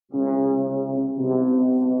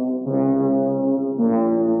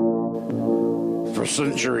For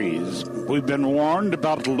centuries, we've been warned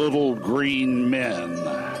about little green men.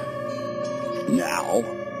 Now,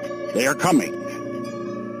 they are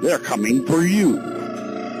coming. They're coming for you.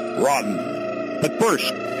 Run. But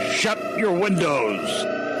first, shut your windows.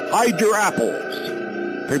 Hide your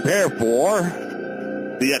apples. Prepare for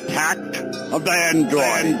the attack of the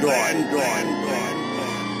android.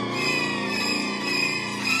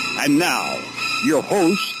 And now, your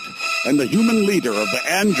host and the human leader of the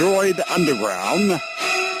Android Underground,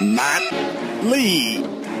 Matt Lee.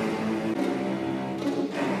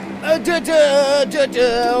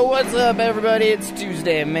 What's up, everybody? It's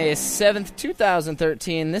Tuesday, May 7th,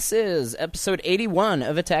 2013. This is episode 81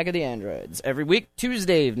 of Attack of the Androids. Every week,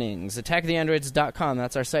 Tuesday evenings, attackoftheandroids.com.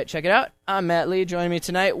 That's our site. Check it out. I'm Matt Lee. Joining me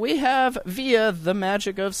tonight, we have, via the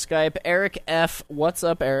magic of Skype, Eric F. What's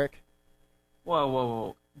up, Eric?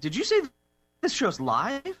 Whoa. Did you say this show's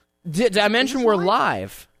live? Did I mention we're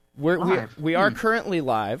live? Live. We are currently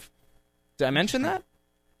live. Did I mention that?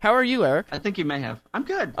 How are you, Eric? I think you may have. I'm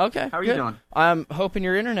good. Okay. How are you doing? I'm hoping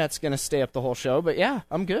your internet's going to stay up the whole show, but yeah,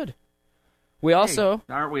 I'm good. We also...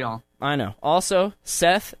 Aren't we all? I know. Also,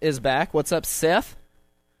 Seth is back. What's up, Seth?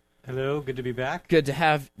 Hello, good to be back. Good to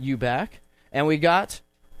have you back. And we got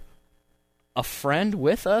a friend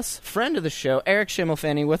with us, friend of the show, Eric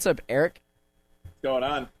Schimmelfenny. What's up, Eric? What's going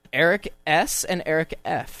on? Eric S. and Eric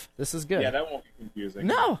F. This is good. Yeah, that won't be confusing.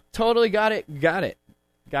 No, totally got it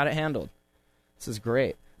handled. This is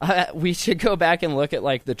great. We should go back and look at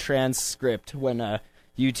like the transcript when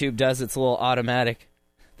YouTube does its little automatic.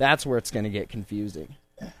 That's where it's going to get confusing.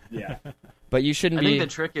 Yeah. But you shouldn't I be... think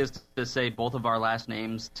the trick is to say both of our last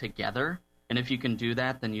names together, and if you can do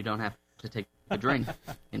that, then you don't have to take a drink.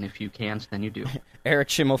 And if you can't, then you do. Eric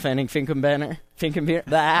Schimmelfenning Finkenbeer.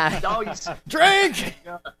 Oh, drink!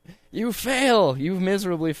 You fail. You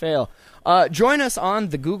miserably fail. Join us on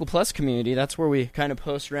the Google Plus community. That's where we kind of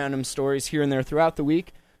post random stories here and there throughout the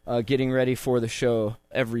week, getting ready for the show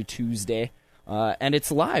every Tuesday. And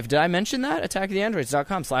it's live. Did I mention that?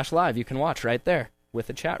 attackoftheandroids.com/live. You can watch right there with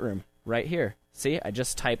the chat room right here. See, I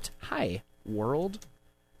just typed, "Hi, world."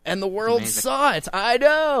 And the world saw it. I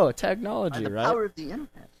know. Technology, right? The power of the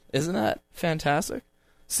internet. Isn't that fantastic?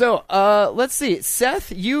 So, let's see.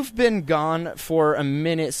 Seth, you've been gone for a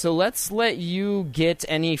minute, so let's let you get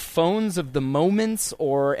any phones of the moments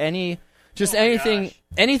or anything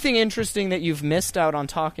interesting that you've missed out on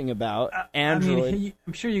talking about. Android. I mean,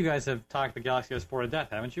 I'm sure you guys have talked the Galaxy S4 to death,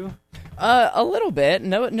 haven't you? A little bit.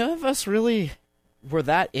 None of us really were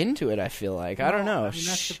that into it, I feel like. I don't know. I mean,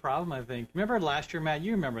 that's the problem, I think. Remember last year, Matt?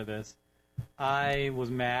 You remember this. I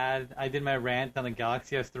was mad. I did my rant on the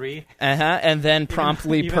Galaxy S3. And then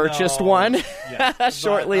promptly purchased one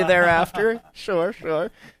shortly thereafter. Sure.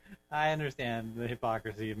 I understand the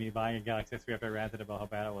hypocrisy of me buying a Galaxy S3 after I ranted about how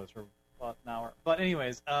bad it was for about an hour. But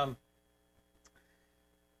anyways,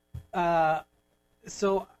 but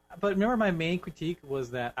remember my main critique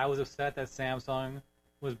was that I was upset that Samsung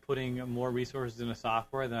was putting more resources into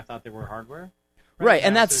software than I thought they were hardware. Right,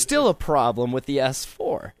 and that's still a problem with the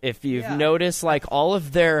S4. If you've noticed, like, all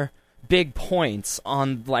of their big points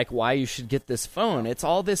on, like, why you should get this phone, it's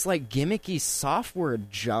all this, like, gimmicky software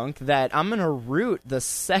junk that I'm going to root the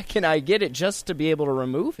second I get it just to be able to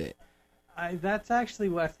remove it. That's actually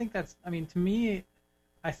what I think to me,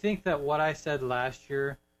 I think that what I said last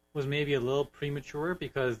year was maybe a little premature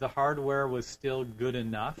because the hardware was still good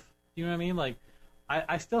enough. You know what I mean? Like,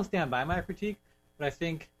 I still stand by my critique, but I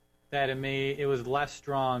think that it was less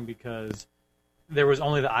strong because there was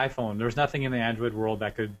only the iPhone. There was nothing in the Android world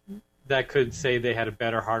that could say they had a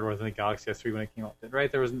better hardware than the Galaxy S3 when it came out, right?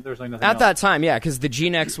 There was like nothing at else. that time, yeah, because the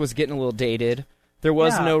GeneX was getting a little dated. There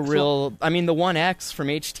was no real. I mean, the One X from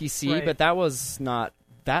HTC, right. But that was not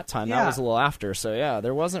that time. That was a little after. So yeah,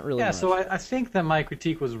 there wasn't really. Yeah, much. so I think that my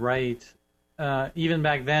critique was right, even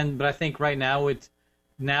back then. But I think right now it's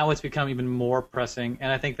become even more pressing,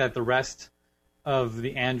 and I think that the rest of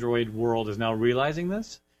the Android world is now realizing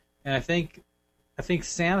this, and I think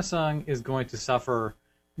Samsung is going to suffer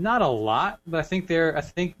not a lot, but I think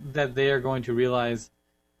that they are going to realize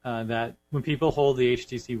that when people hold the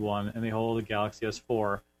HTC One and they hold the Galaxy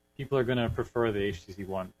S4, people are going to prefer the HTC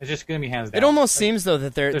One. It's just going to be hands down. It almost seems though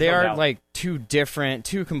that they are doubt. like two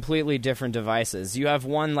completely different devices. You have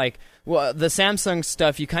one the Samsung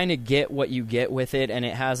stuff, you kind of get what you get with it, and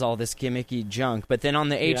it has all this gimmicky junk. But then on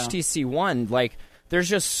the HTC One, like, there's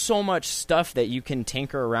just so much stuff that you can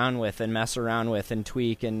tinker around with and mess around with and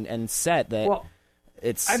tweak and set that. Well,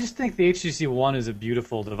 I just think the HTC One is a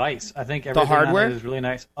beautiful device. I think everything the hardware on it is really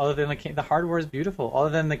nice. Other than the hardware is beautiful. Other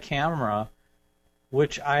than the camera,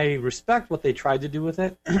 which I respect what they tried to do with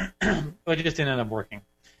it, but it just didn't end up working.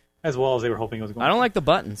 as well as they were hoping it was going I don't to. like the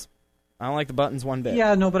buttons. I don't like the buttons one bit.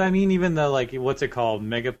 Yeah, no, but I mean even the like what's it called,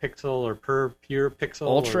 megapixel or per pure pixel,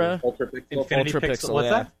 Ultra? or Ultra pixel. infinity Ultra pixel. pixel, What's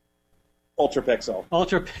yeah. that? Ultra pixel.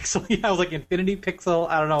 Ultra pixel. Yeah, I was like infinity pixel.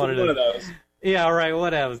 I don't know what it is. One of those. Yeah, right.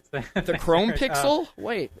 Whatever. The Chrome Pixel?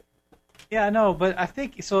 Wait. Yeah, no, but I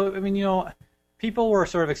think so. I mean, people were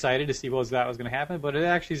sort of excited to see what that was going to happen, but it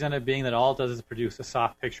actually ended up being that all it does is produce a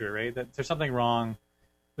soft picture, right? That there's something wrong.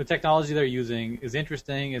 The technology they're using is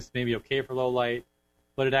interesting. It's maybe okay for low light,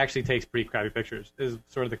 but it actually takes pretty crappy pictures. Is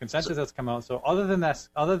sort of the consensus that's come out. So other than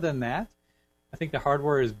that, I think the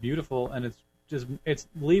hardware is beautiful, and it's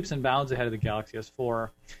leaps and bounds ahead of the Galaxy S4.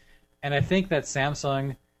 And I think that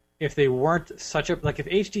Samsung, if they weren't such a if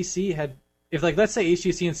HTC had, let's say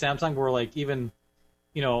HTC and Samsung were like even,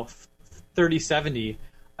 30-70,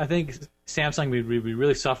 I think Samsung would be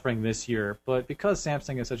really suffering this year. But because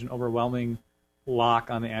Samsung is such an overwhelming lock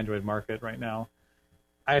on the Android market right now,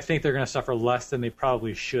 I think they're going to suffer less than they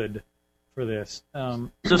probably should for this.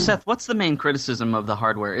 So, Seth, what's the main criticism of the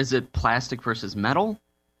hardware? Is it plastic versus metal?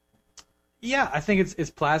 Yeah, I think it's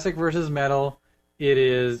plastic versus metal. It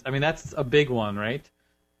is. I mean, that's a big one, right?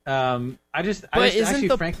 I actually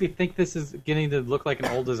frankly think this is getting to look like an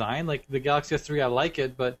old design. Like the Galaxy S3, I like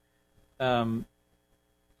it, but Isn't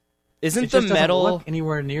it the just doesn't metal look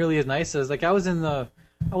anywhere nearly as nice as I was in the.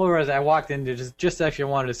 I walked into just actually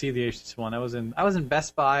wanted to see the HTC One. I was in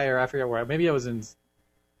Best Buy, or I forget where. Maybe I was in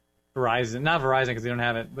Verizon, not Verizon because they don't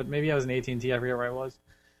have it, but maybe I was in AT&T. I forget where I was.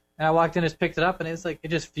 And I walked in, just picked it up, and it's like it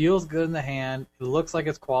just feels good in the hand. It looks like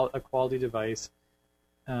it's a quality device.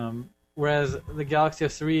 Whereas the Galaxy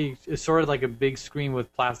S3 is sort of like a big screen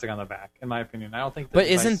with plastic on the back, in my opinion. I don't think. But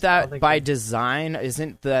isn't that by design?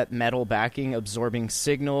 Isn't that metal backing absorbing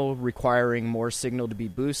signal, requiring more signal to be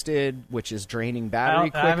boosted, which is draining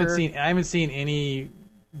battery quicker? I haven't seen any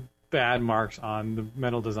bad marks on the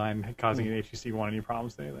metal design causing an HTC One any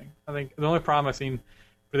problems with anything. I think the only problem I've seen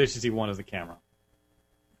for the HTC One is the camera.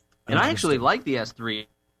 And I actually like the S3.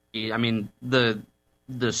 I mean,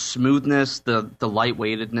 the smoothness, the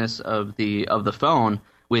lightweightedness of the phone,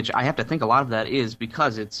 which I have to think a lot of that is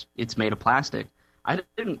because it's made of plastic. I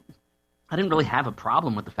didn't really have a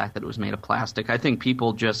problem with the fact that it was made of plastic. I think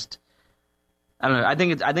people just, I don't know. I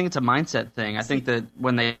think it's a mindset thing. I think that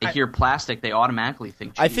when they hear plastic, they automatically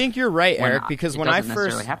think cheap. I think you're right, Eric, because when I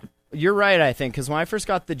first you're right, I think, because when I first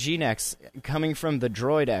got the Gene X coming from the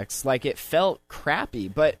Droid X, it felt crappy,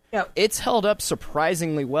 but it's held up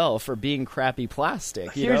surprisingly well for being crappy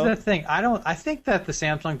plastic. Here's the thing: I think that the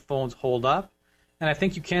Samsung phones hold up, and I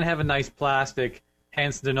think you can have a nice plastic.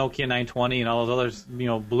 Hence the Nokia 920 and all those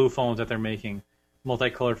other blue phones that they're making,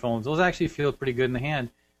 multicolored phones. Those actually feel pretty good in the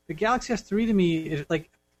hand. The Galaxy S3 to me is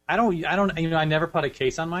I never put a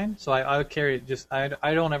case on mine, so I would carry it.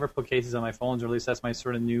 I don't ever put cases on my phones, or at least that's my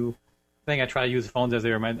sort of new thing. I try to use phones as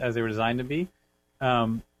they were designed to be,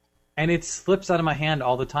 and it slips out of my hand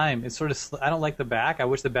all the time. It's sort of I don't like the back. I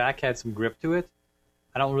wish the back had some grip to it.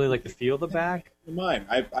 I don't really like the feel of the back. Mine,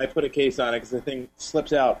 I put a case on it because the thing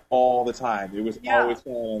slips out all the time. It was always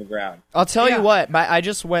falling on the ground. I'll tell you what, I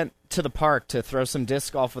just went to the park to throw some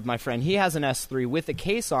disc golf with my friend. He has an S3 with a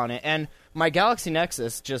case on it, and my Galaxy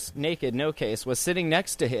Nexus, just naked, no case, was sitting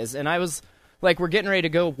next to his, and I was like, we're getting ready to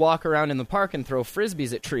go walk around in the park and throw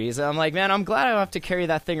frisbees at trees, and I'm like, man, I'm glad I don't have to carry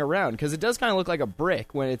that thing around, because it does kind of look like a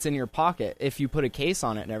brick when it's in your pocket if you put a case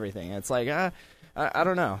on it and everything. It's like, I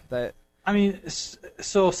don't know. I mean,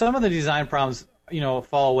 so some of the design problems,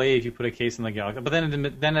 fall away if you put a case in the Galaxy. But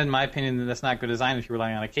then in my opinion, that's not good design if you're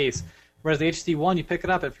relying on a case. Whereas the HTC One, you pick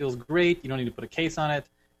it up, it feels great. You don't need to put a case on it.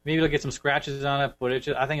 Maybe it'll get some scratches on it, but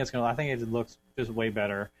I think it looks just way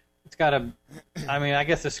better. It's got I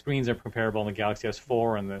guess the screens are comparable in the Galaxy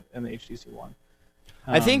S4 and the HTC One.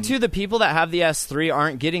 I think, too, the people that have the S3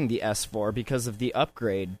 aren't getting the S4 because of the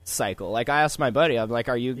upgrade cycle. Like, I asked my buddy, I'm like,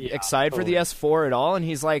 are you excited for the S4 at all? And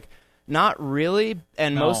he's like, not really,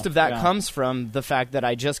 and most of that comes from the fact that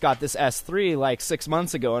I just got this S3 6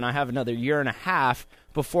 months ago, and I have another year and a half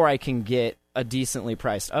before I can get a decently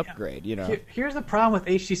priced upgrade. Here's the problem with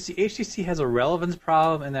HTC. HTC has a relevance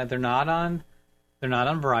problem in that they're not on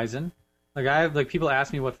Verizon. People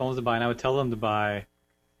ask me what phones to buy, and I would tell them to buy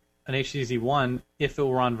an HTC One if it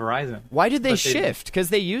were on Verizon. Why did they shift? Because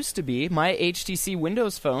they used to be. My HTC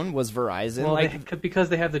Windows phone was Verizon. Well, because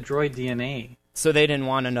they have the Droid DNA. So they didn't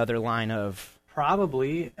want another line of...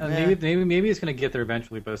 Probably. Maybe it's going to get there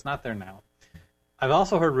eventually, but it's not there now. I've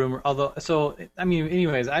also heard rumor,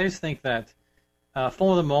 anyways, I just think that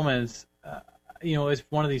phone of the moment, is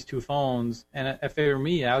one of these two phones, and if it were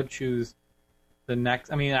me, I would choose the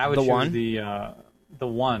next. I would choose the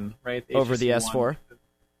One, right? Over the S4?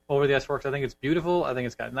 over the S4 because I think it's beautiful. I think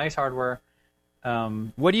it's got nice hardware.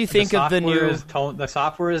 What do you think of the new? The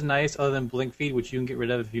software is nice, other than blink feed, which you can get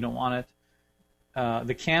rid of if you don't want it.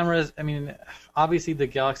 The cameras, I mean, obviously the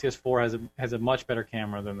Galaxy S4 has a much better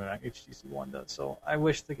camera than the HTC One does. So I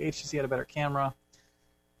wish the HTC had a better camera.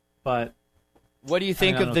 But what do you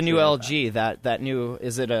think of the new LG? That new,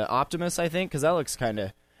 is it an Optimus? I think because that looks kind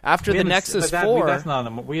of after the Nexus 4. That's not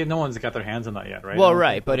no one's got their hands on that yet, right? Well,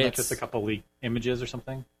 right, but it's just a couple leaked images or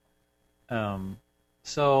something.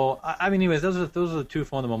 So I mean, anyways, those are the two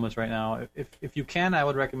phone moments right now. If you can, I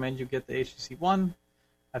would recommend you get the HTC One.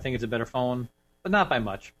 I think it's a better phone, but not by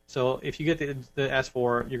much. So if you get the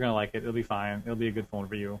S4, you're gonna like it. It'll be fine. It'll be a good phone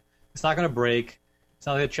for you. It's not gonna break. It's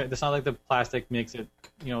not like the plastic makes it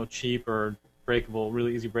cheap or breakable,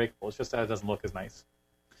 really easy breakable. It's just that it doesn't look as nice.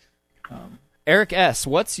 Eric S.,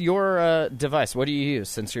 what's your device? What do you use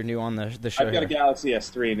since you're new on the show? I've got a Galaxy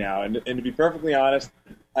S3 now, and to be perfectly honest,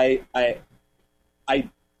 I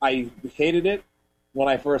hated it when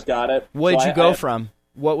I first got it. What did you go from?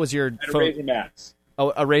 What was your phone? A Razr Max. Oh,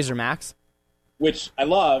 a Razr Max? Which I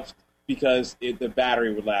loved because the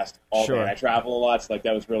battery would last all day. I travel a lot, so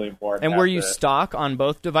that was really important. And were you stock on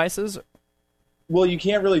both devices? Well, you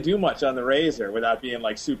can't really do much on the Razr without being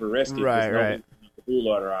super risky. Right. The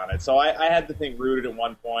bootloader on it. So I had the thing rooted at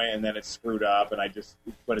one point, and then it screwed up, and I just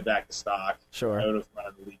put it back to stock. Sure. I would have run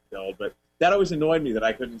a leak build, but that always annoyed me that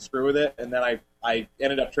I couldn't screw with it. And then I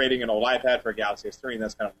ended up trading an old iPad for a Galaxy S3, and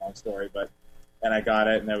that's kind of a long story, and I got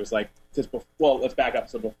it, and it was let's back up.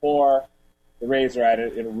 So before the Razr, I had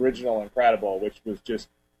an original Incredible, which was just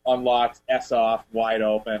unlocked, S off, wide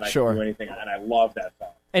open. I could do anything, and I love that phone.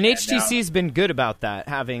 And HTC's been good about that,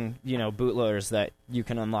 having bootloaders that you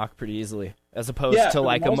can unlock pretty easily, as opposed to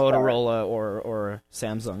like a Motorola or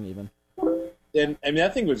Samsung even. And I mean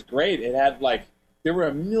that thing was great. It had there were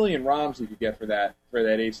a million ROMs you could get for that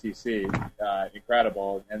HTC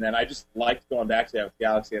Incredible, and then I just liked going back to that with the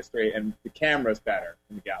Galaxy S3, and the camera's better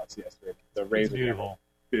than the Galaxy S3. The Razr beautiful,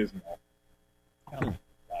 abysmal.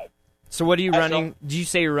 So what are you running? Did you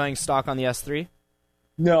say you're running stock on the S3?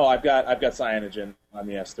 No, I've got Cyanogen on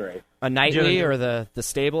the S3. A nightly or the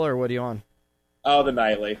stable, or what are you on? Oh, the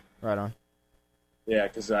nightly. Right on. Yeah,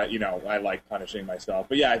 because I like punishing myself.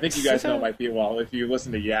 But yeah, I think you guys know my feel. Well, if you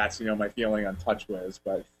listen to Yats, you know my feeling on TouchWiz.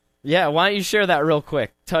 But yeah, why don't you share that real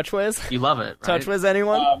quick? TouchWiz? You love it, right? TouchWiz,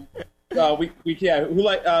 anyone? Who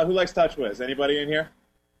likes TouchWiz? Anybody in here?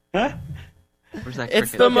 Huh?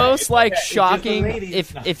 It's the most shocking.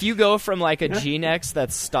 If you go from a GeneX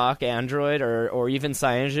that's stock Android or even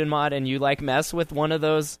CyanogenMod, and you mess with one of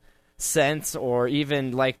those Sense or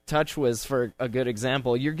even TouchWiz for a good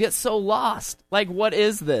example, you get so lost. What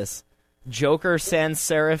is this? Joker sans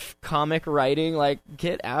serif comic writing?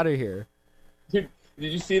 Get out of here. Dude,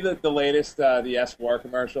 did you see the latest the S4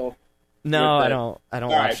 commercial? No, I don't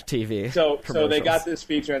watch TV. So they got this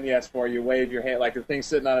feature on the S4. You wave your hand the thing's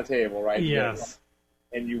sitting on a table, right? Yes.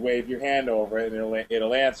 And you wave your hand over it, and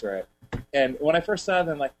it'll answer it. And when I first saw it,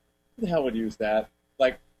 I'm like, who the hell would use that?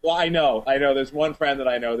 Well, I know. There's one friend that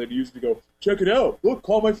I know that used to go, check it out. Look,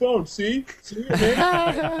 call my phone. See,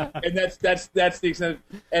 and that's the extent.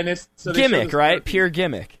 And it's gimmick, right? Pure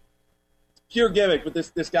gimmick. Pure gimmick. But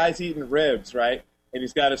this guy's eating ribs, right? And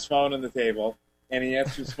he's got his phone on the table. And he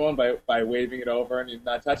answers his phone by waving it over, and he's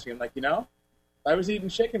not touching it. I was eating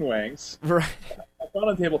chicken wings. Right. My phone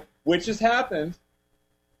on the table, which has happened.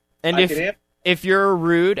 And if you're a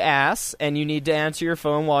rude ass and you need to answer your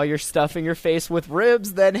phone while you're stuffing your face with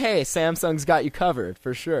ribs, then hey, Samsung's got you covered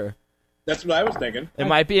for sure. That's what I was thinking. It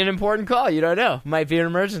might be an important call. You don't know. Might be an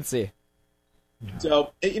emergency.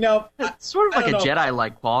 So it's sort of a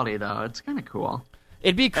Jedi-like quality, though. It's kind of cool.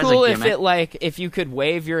 It'd be cool if you could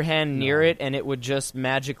wave your hand near it and it would just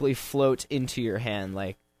magically float into your hand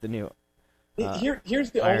like the new.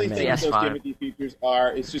 Here's the only thing those gimmicky features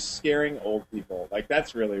are. It's just scaring old people.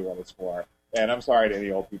 That's really what it's for. And I'm sorry to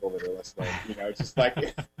any old people that are listening. It's just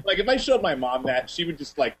if I showed my mom that, she would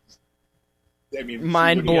just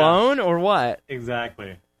mind blown or what?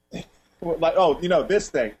 Exactly. This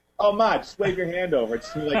thing. Oh, Ma, just wave your hand over.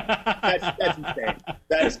 It's that's insane.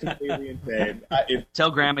 That is completely insane.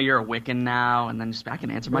 Tell Grandma you're a Wiccan now, and then I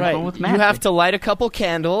can answer my phone with magic. You have to light a couple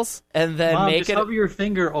candles and then Mom, make just hover your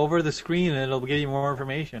finger over the screen, and it'll give you more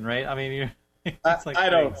information, right? I mean, I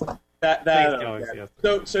don't.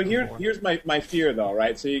 So here's my fear though,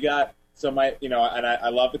 right? So you got and I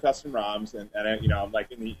love the custom ROMs, and I'm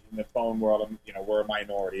in the phone world, we're a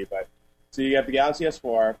minority, but. So you have the Galaxy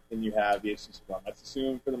S4, and you have the HTC One. Let's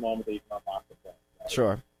assume for the moment that you can unlock the phone. Right?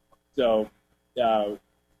 Sure. So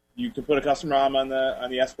you can put a custom ROM on the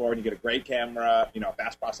S4, and you get a great camera,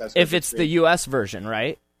 fast processor. If it's the US version,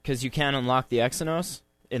 right? because you can't unlock the Exynos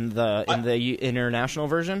in the international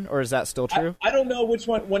version, or is that still true? I don't know which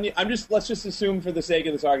one. Let's just assume for the sake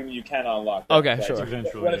of this argument you can unlock that. Okay, sure.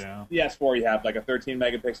 Eventually, The S4 you have like a 13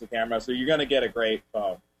 megapixel camera, so you're going to get a great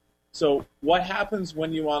phone. So what happens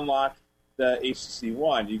when you unlock the HTC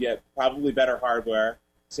One? You get probably better hardware,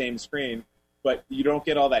 same screen, but you don't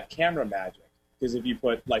get all that camera magic. Because if you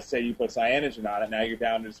put, like, say you put Cyanogen on it, now you're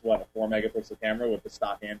down to just, a 4 megapixel camera with the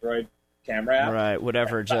stock Android camera app? Right,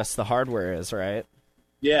 whatever just the hardware is, right?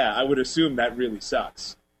 Yeah, I would assume that really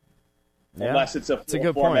sucks. Yeah. Unless it's a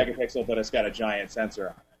good 4 point. megapixel, but it's got a giant sensor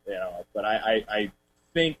on it. But I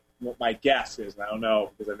think what my guess is, and I don't know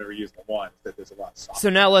because I've never used the one, that there's a lot of software. So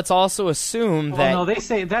now let's also assume that... Well, no, they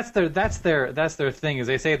say that's their thing, is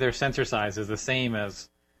they say their sensor size is the same as...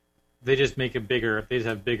 They just make it bigger. They just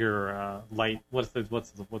have bigger light. What's what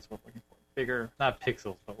I'm looking for? Bigger, not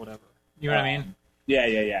pixels, but whatever. You know what I mean?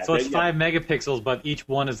 Yeah. So it's 5 megapixels, but each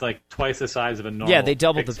one is like twice the size of a normal. Yeah, they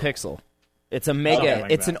doubled pixel. the pixel. It's a mega. Something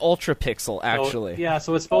like it's that. an ultra pixel, actually.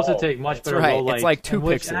 So it's supposed to take much better right. low light. It's like 2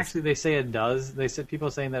 which pixels. Actually, they say it does. They said people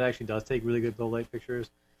are saying that actually does take really good low light pictures,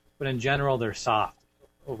 but in general, they're soft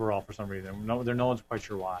overall for some reason. No one's quite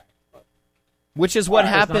sure why. Which is what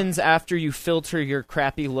happens after you filter your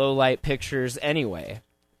crappy low light pictures anyway.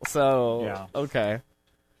 So, Yeah. Okay.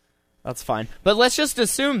 That's fine. But let's just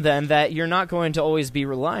assume then that you're not going to always be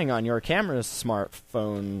relying on your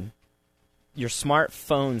smartphone's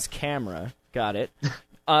camera. Got it.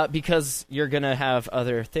 Because you're going to have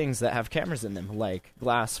other things that have cameras in them, like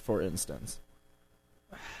glass, for instance.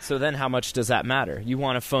 So then how much does that matter? You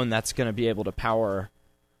want a phone that's going to be able to power...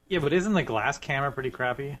 Yeah, but isn't the glass camera pretty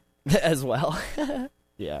crappy? as well.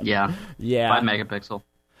 Yeah. 5 megapixel.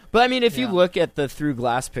 But I mean, if you look at the through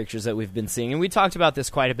glass pictures that we've been seeing, and we talked about this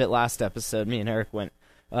quite a bit last episode, me and Eric went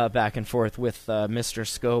back and forth with Mr.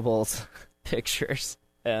 Scoble's pictures.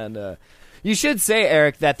 And you should say,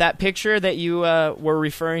 Eric, that picture that you were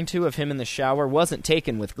referring to of him in the shower wasn't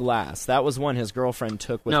taken with glass. That was one his girlfriend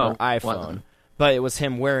took with her iPhone. Wasn't. But it was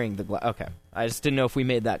him wearing the glass. Okay. I just didn't know if we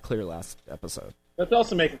made that clear last episode. Let's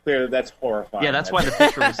also make it clear that that's horrifying. Yeah, that's why the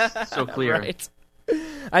picture was so clear. Right.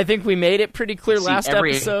 I think we made it pretty clear last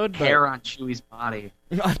every episode. hair on Chewie's body.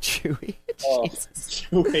 Not Chewy. Oh, Jesus.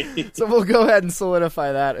 Chewy. So we'll go ahead and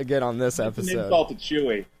solidify that again on this It's an episode. insult to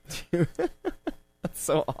Chewy. That's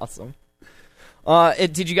so awesome.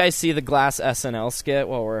 Did you guys see the Glass SNL skit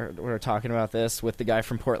while we're talking about this with the guy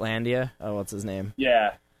from Portlandia? Oh, what's his name?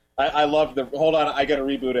 Yeah. I love the... Hold on, I gotta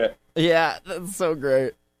reboot it. Yeah, that's so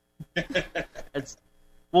great.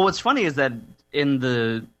 What's funny is that in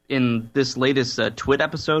this latest Twit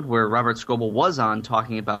episode where Robert Scoble was on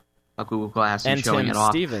talking about Google Glass and showing Tim it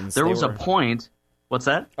off, Stevens, there they was were. a point. What's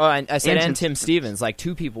that? Oh, I said And and Tim Tim Stevens. Like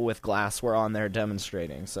 2 people with Glass were on there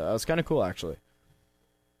demonstrating. So it was kind of cool, actually.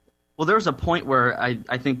 Well, there was a point where I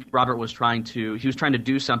think Robert was trying to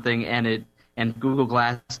do something and Google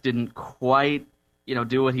Glass didn't quite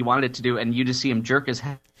do what he wanted it to do, and you just see him jerk his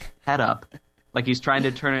head up like he's trying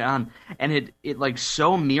to turn it on, and it like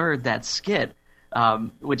so mirrored that skit,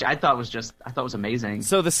 which I thought was amazing.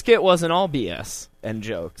 So the skit wasn't all BS and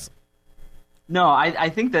jokes. No, I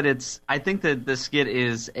think that the skit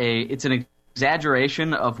is it's an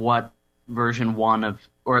exaggeration of what version 1 of,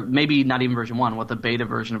 or maybe not even version 1, what the beta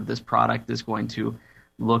version of this product is going to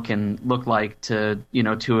look like to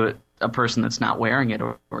a person that's not wearing it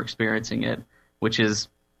or experiencing it, which is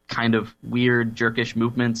kind of weird, jerkish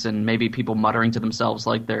movements and maybe people muttering to themselves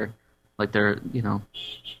like they're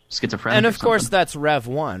schizophrenic. And of course, something. that's Rev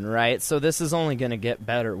 1, right? So this is only going to get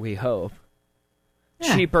better, we hope.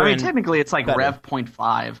 Yeah. Cheaper. I mean, and technically, it's like better. Rev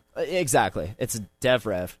 0.5. Exactly. It's Dev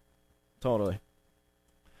Rev. Totally.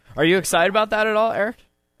 Are you excited about that at all, Eric?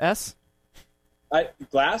 S?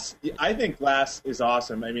 Glass? I think Glass is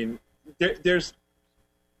awesome. I mean, there's...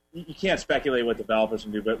 You can't speculate what developers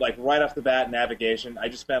can do, but like right off the bat, navigation. I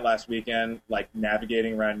just spent last weekend like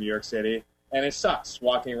navigating around New York City, and it sucks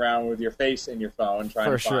walking around with your face in your phone trying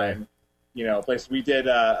For to sure. find, places. We did.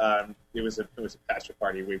 It was a bachelor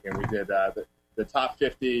party weekend. We did the top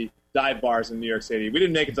 50 dive bars in New York City. We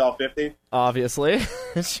didn't make it to all 50. Obviously.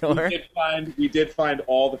 Sure. We did find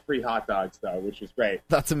all the free hot dogs though, which was great.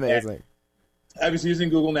 That's amazing. I was using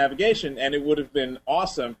Google Navigation, and it would have been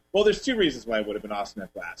awesome. Well, there's 2 reasons why it would have been awesome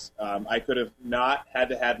at Glass. I could have not had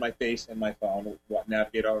to have my face in my phone,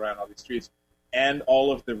 navigate all around all these streets, and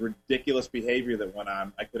all of the ridiculous behavior that went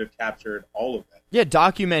on. I could have captured all of it. Yeah,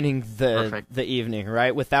 documenting Perfect. the evening,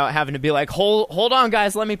 right? Without having to be like, hold on,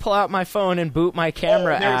 guys, let me pull out my phone and boot my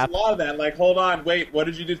camera There's app. a lot of that. Like, hold on, wait, what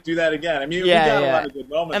did you just do that again? I mean, Yeah, we got yeah. a lot of good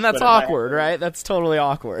moments. And that's but if I had awkward, to- right? That's totally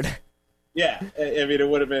awkward. Yeah, I mean, it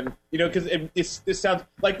would have been, because this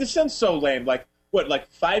sounds so lame. Like, what, like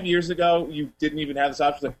 5 years ago, you didn't even have this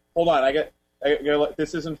option? Like, hold on, I got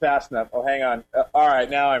this isn't fast enough. Oh, hang on. All right,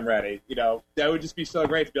 now I'm ready. That would just be so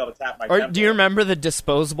great to be able to tap my temple. Do you remember the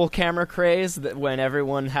disposable camera craze that when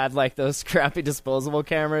everyone had like those crappy disposable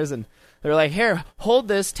cameras and they're like, here, hold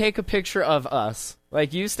this, take a picture of us.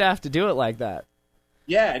 Like, you used to have to do it like that.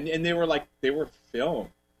 Yeah, and they were film.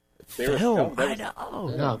 Film, I know.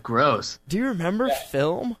 Oh, gross. Do you remember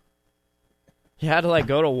film? You had to like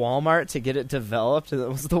go to Walmart to get it developed, and it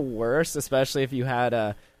was the worst, especially if you had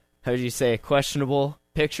how would you say, questionable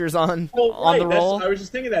pictures on the roll. I was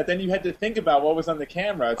just thinking that. Then you had to think about what was on the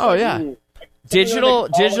camera. It's yeah.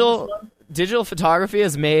 Digital photography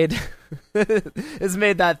has made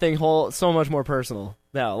that thing so much more personal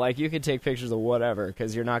now. Like, you could take pictures of whatever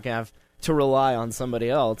because you're not gonna have to rely on somebody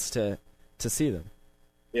else to see them.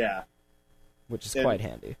 Yeah, which is quite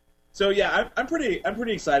handy. So yeah, I'm pretty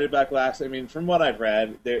excited about Glass. I mean, from what I've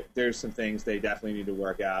read, there's some things they definitely need to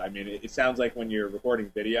work out. I mean, it sounds like when you're recording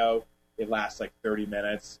video, it lasts like 30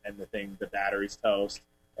 minutes, and the battery's toast.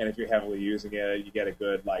 And if you're heavily using it, you get a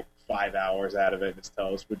good like 5 hours out of it, and it's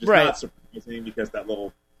toast, which is not surprising because that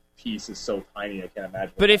little piece is so tiny. I can't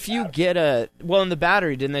imagine. But if you get in the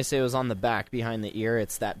battery, didn't they say it was on the back behind the ear?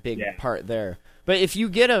 It's that big part there. But if you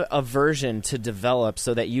get a version to develop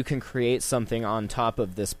so that you can create something on top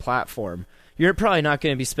of this platform, you're probably not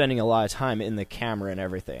going to be spending a lot of time in the camera and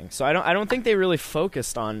everything. So I don't think they really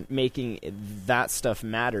focused on making that stuff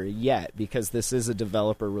matter yet, because this is a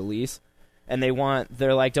developer release, and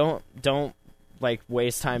they're like, don't like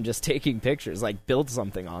waste time just taking pictures. Like, build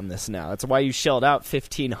something on this now. That's why you shelled out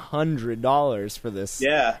 $1,500 for this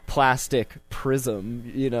plastic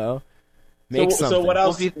prism. Make something. So what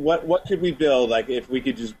else? What could we build? Like, if we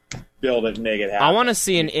could just build it and make it happen. I want to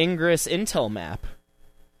see an Ingress Intel map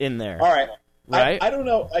in there. All right. Right? I don't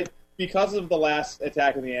know. Because of the last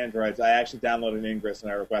attack on the androids, I actually downloaded Ingress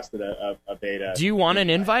and I requested a beta. Do you want an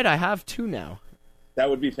invite? I have 2 now. That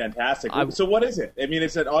would be fantastic. So what is it? I mean,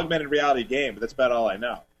 it's an augmented reality game, but that's about all I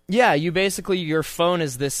know. Yeah, your phone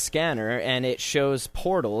is this scanner, and it shows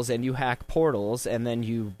portals, and you hack portals, and then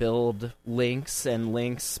you build links, and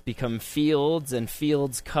links become fields, and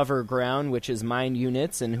fields cover ground, which is mine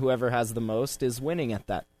units, and whoever has the most is winning at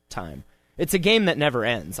that time. It's a game that never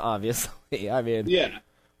ends, obviously. I mean, yeah.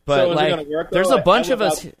 But so is it gonna work, though? there's a bunch of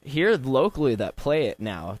us here locally that play it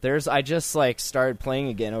now. I just started playing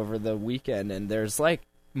again over the weekend, and there's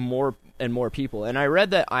more and more people. And I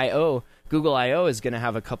read that Google I/O is going to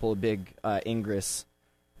have a couple of big Ingress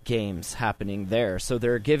games happening there. So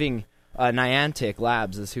they're giving Niantic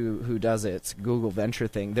Labs is who does it. It's a Google Venture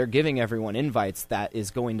thing. They're giving everyone invites that is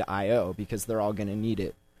going to I/O because they're all going to need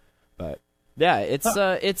it. But yeah,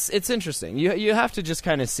 it's interesting. You have to just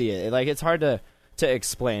kind of see it. Like, it's hard to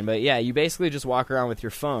explain, but yeah, you basically just walk around with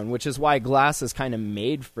your phone, which is why Glass is kind of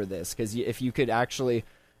made for this, because if you could actually,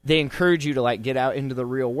 they encourage you to get out into the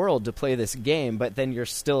real world to play this game, but then you're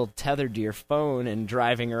still tethered to your phone and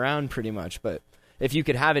driving around pretty much. But if you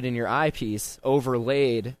could have it in your eyepiece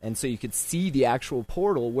overlaid, and so you could see the actual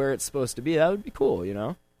portal where it's supposed to be, that would be cool,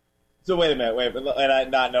 So wait a minute, and I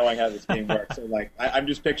not knowing how this game works, so I'm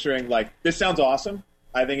just picturing this sounds awesome.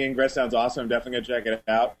 I think Ingress sounds awesome. I'm definitely gonna check it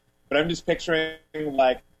out. But I'm just picturing,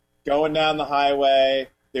 going down the highway,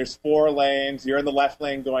 there's 4 lanes, you're in the left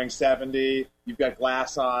lane going 70, you've got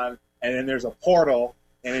glass on, and then there's a portal,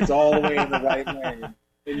 and it's all the way in the right lane.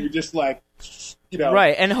 And you're just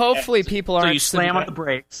Right, and hopefully people aren't... So you slam on the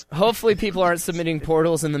brakes. Hopefully people aren't submitting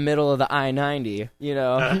portals in the middle of the I-90,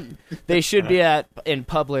 They should be in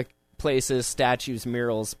public places, statues,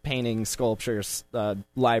 murals, paintings, sculptures,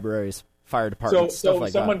 libraries. Fire departments, stuff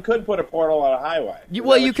like that. So someone could put a portal on a highway.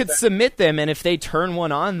 You could submit them, and if they turn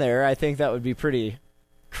one on there, I think that would be pretty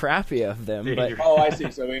crappy of them. But I see.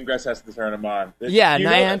 So Ingress has to turn them on.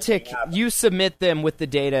 Niantic, you submit them with the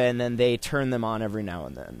data, and then they turn them on every now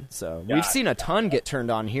and then. So we've seen a ton get turned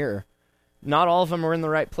on here. Not all of them are in the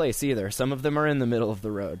right place either. Some of them are in the middle of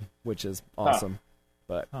the road, which is awesome.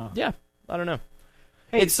 But yeah, I don't know.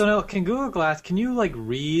 Hey, so now, can Google Glass? Can you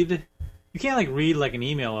read? You can't read an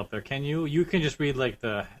email up there, can you? You can just read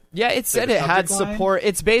the... Yeah, it said it had support.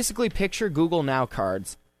 It's basically picture Google Now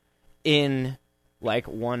cards in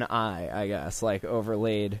one eye, I guess,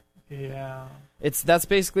 overlaid. Yeah. That's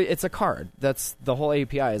basically, it's a card. That's the whole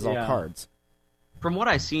API is all cards. From what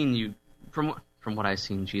I seen, from what I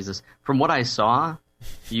seen, Jesus, from what I saw,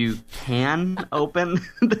 you can open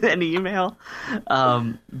an email,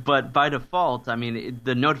 but by default, I mean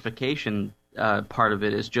the notification part of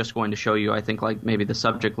it is just going to show you, I think, maybe the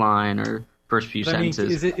subject line or first few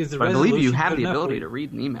sentences. Is the but I believe you resolution have good the enough ability to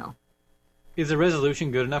read an email. is the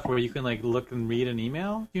resolution good enough where you can like look and read an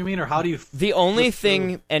email? Do you mean, or how do you? The only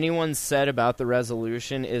thing anyone said about the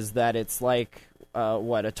resolution is that it's like a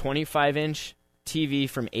 25-inch TV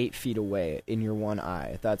from 8 feet away in your one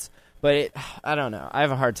eye. I don't know. I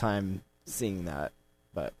have a hard time seeing that,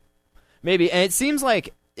 but maybe. And it seems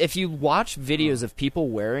like if you watch videos of people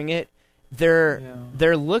wearing it, they're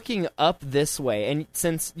looking up this way, and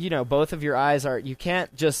since both of your eyes you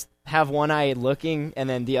can't just have one eye looking and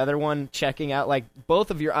then the other one checking out. Like both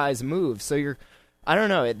of your eyes move, so I don't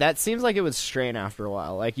know. That seems like it would strain after a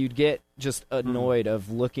while. Like you'd get just annoyed of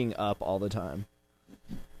looking up all the time.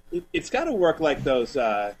 It's got to work like those.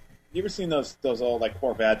 You ever seen those old like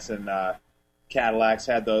Corvettes and Cadillacs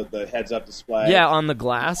had the heads-up display? Yeah, on the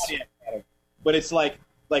glass. But it's like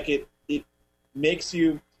it makes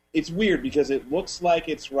you. It's weird because it looks like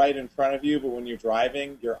it's right in front of you, but when you're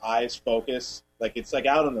driving, your eyes focus like it's like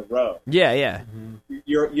out on the road. Yeah, yeah. Mm-hmm.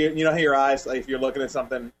 You know how your eyes, like if you're looking at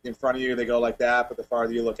something in front of you, they go like that, but the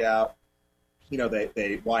farther you look out,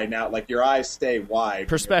 they widen out. Like your eyes stay wide.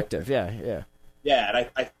 Perspective, yeah. Yeah, and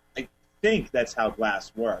I think that's how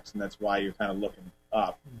glass works, and that's why you're kind of looking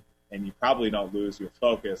up, and you probably don't lose your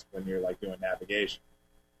focus when you're like doing navigation.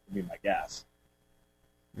 Would be my guess.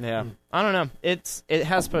 Yeah, I don't know. It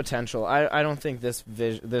has potential. I don't think this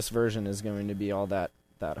version is going to be all that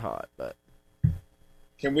hot, but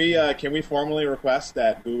can we formally request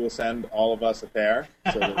that Google send all of us a pair?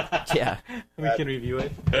 So that, yeah, we can review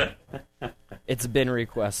it. It's been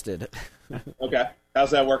requested. Okay,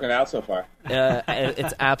 how's that working out so far?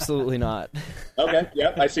 It's absolutely not. Okay,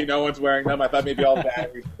 yep. I see no one's wearing them. I thought maybe all the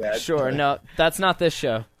batteries were dead. Sure, no, that's not this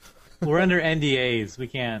show. We're under NDAs. We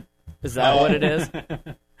can't. Is that what it is?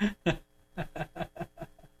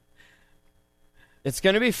 It's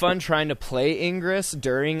going to be fun trying to play Ingress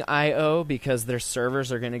during I.O. because their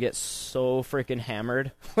servers are going to get so freaking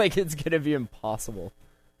hammered. Like, it's going to be impossible.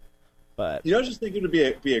 But I just think it would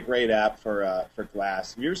be a great app for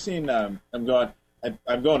Glass. Have you ever seen? I'm going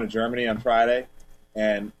to Germany on Friday,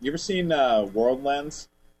 and you ever seen World Lens?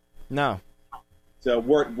 No. So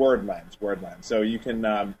Word Lens. So you can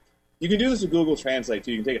do this with Google Translate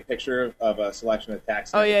too. You can take a picture of a selection of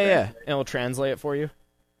text. Oh yeah, and it'll translate it for you.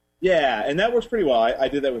 Yeah, and that works pretty well. I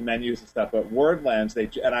did that with menus and stuff. But Word Lens, I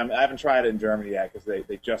haven't tried it in Germany yet because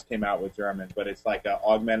they just came out with German. But it's like a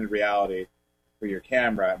augmented reality for your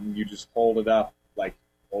camera, and you just hold it up like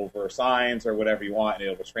over signs or whatever you want, and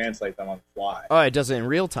it'll translate them on the fly. Oh, it does it in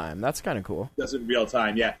real time. That's kind of cool. It does it in real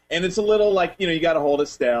time, yeah. And it's a little like you got to hold it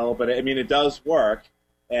still, but I mean it does work.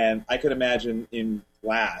 And I could imagine in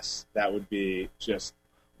Glass that would be just.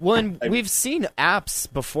 Well, and we've seen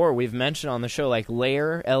apps before we've mentioned on the show, like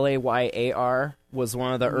Layar, Layar, was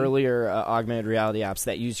one of the earlier augmented reality apps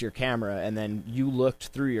that use your camera, and then you looked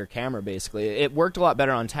through your camera, basically. It worked a lot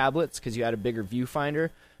better on tablets because you had a bigger viewfinder,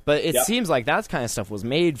 but it seems like that kind of stuff was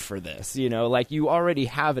made for this, Like, you already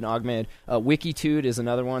have an augmented... Wikitude is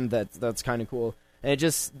another one that's kind of cool. And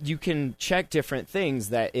you can check different things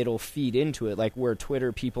that it'll feed into it, like where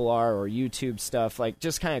Twitter people are or YouTube stuff, like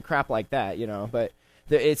just kind of crap like that, But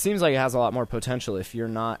it seems like it has a lot more potential if you're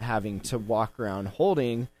not having to walk around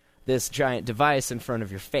holding this giant device in front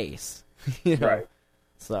of your face, Right.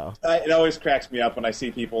 So it always cracks me up when I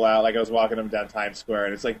see people out. Like I was walking them down Times Square,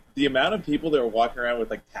 and it's like the amount of people that are walking around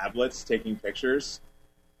with like tablets taking pictures,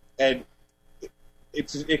 and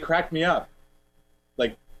it cracked me up.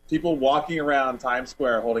 Like people walking around Times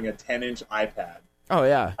Square holding a 10-inch iPad. Oh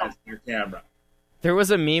yeah, as your camera. There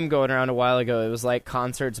was a meme going around a while ago. It was like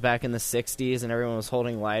concerts back in the 60s and everyone was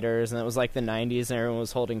holding lighters, and it was like the 90s and everyone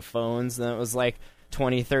was holding phones, and then it was like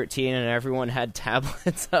 2013 and everyone had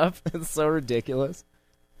tablets up. It's so ridiculous.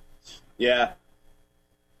 Yeah.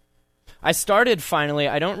 I started finally.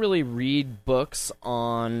 I don't really read books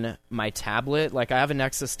on my tablet. Like I have a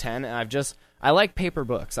Nexus 10 and I like paper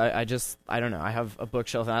books. I don't know. I have a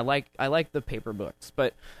bookshelf and I like the paper books.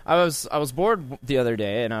 But I was bored the other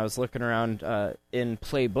day and I was looking around in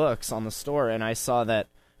Play Books on the store, and I saw that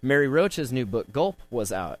Mary Roach's new book Gulp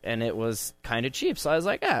was out, and it was kind of cheap. So I was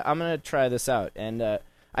like, yeah, I'm gonna try this out. And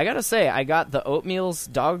I gotta say, I got the Oatmeal's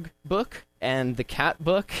dog book and the cat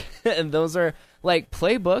book, and those are like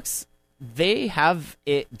Play Books. They have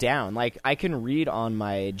it down. Like I can read on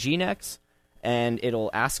my GeneX, and it'll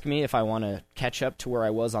ask me if I want to catch up to where I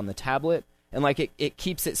was on the tablet. And like it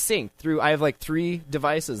keeps it synced through. I have like 3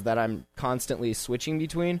 devices that I'm constantly switching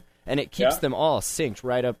between, and it keeps them all synced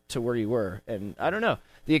right up to where you were. And I don't know,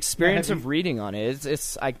 the experience of reading on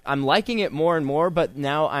it, I'm liking it more and more. But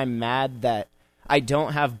now I'm mad that I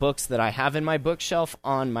don't have books that I have in my bookshelf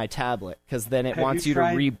on my tablet, because then it wants you to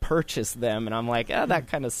repurchase them, and I'm like, that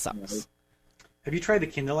kind of sucks. Have you tried the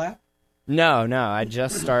Kindle app? No, I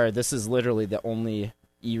just started. This is literally the only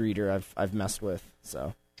e-reader I've messed with.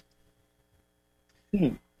 So.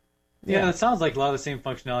 Yeah, it sounds like a lot of the same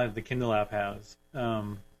functionality that the Kindle app has.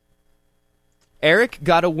 Eric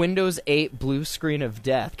got a Windows 8 blue screen of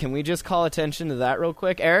death. Can we just call attention to that real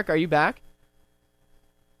quick? Eric, are you back?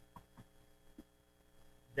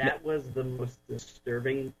 That was the most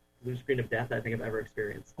disturbing blue screen of death I think I've ever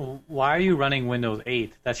experienced. Why are you running Windows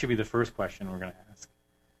 8? That should be the first question we're going to ask.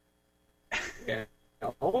 Yeah.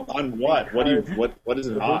 On what? What is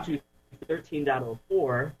it on? Ubuntu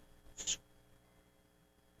 13.04.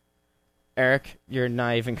 Eric, you're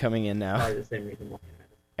not even coming in now. Probably the same reason why.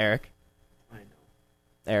 Eric? I know.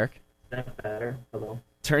 Eric? Is that better? Hello?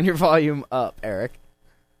 Turn your volume up, Eric.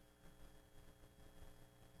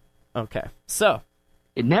 Okay, so.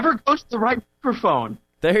 It never goes to the right microphone.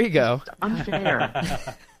 There you go. It's unfair.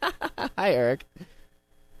 Hi, Eric.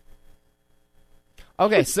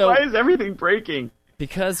 Okay, so. Why is everything breaking?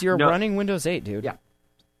 Because you're running Windows 8, dude. Yeah.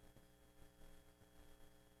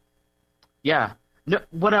 Yeah. No,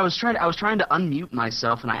 what I was trying to unmute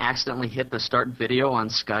myself, and I accidentally hit the start video on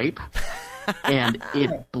Skype, and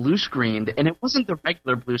it blue screened, and it wasn't the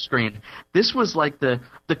regular blue screen. This was like the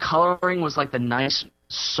coloring was like the nice,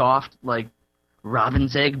 soft, like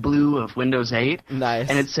robin's egg blue of Windows 8. Nice.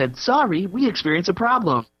 And it said, "Sorry, we experience a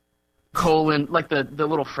problem." Colon, like the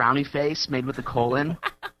little frowny face made with the colon.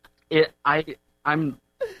 I'm.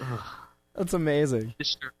 That's amazing.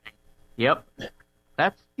 Disturbing. Yep.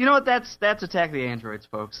 That's Attack of the Androids,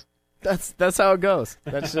 folks. That's how it goes.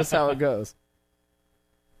 That's just how it goes.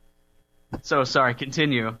 So sorry,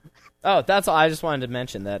 continue. Oh, that's all. I just wanted to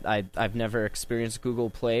mention that I've never experienced Google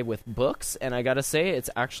Play with books, and I gotta say it's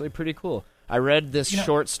actually pretty cool. I read this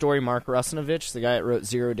short story Mark Russinovich, the guy that wrote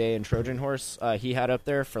Zero Day and Trojan Horse. He had up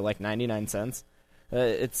there for like 99 cents.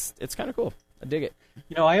 It's kind of cool. I dig it.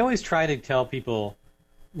 I always try to tell people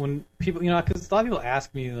when people, because a lot of people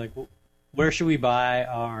ask me like, where should we buy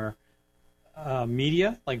our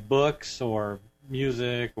media, like books or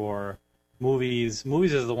music or movies?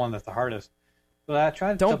 Movies is the one that's the hardest. But I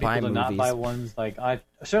try to tell people to not buy ones like I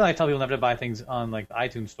tell people never to buy things on like the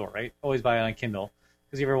iTunes store, right? Always buy it on Kindle.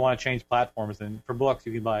 Because if you ever want to change platforms, then for books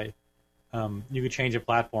you could buy, you could change a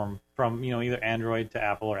platform from either Android to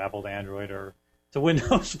Apple or Apple to Android or to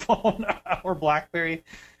Windows Phone or BlackBerry.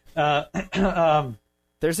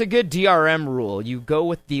 There's a good DRM rule. You go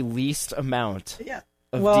with the least amount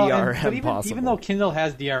of DRM possible. Even though Kindle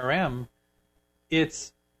has DRM,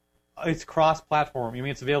 it's cross-platform.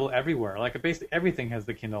 It's available everywhere. Like basically everything has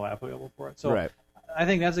the Kindle app available for it. So right. I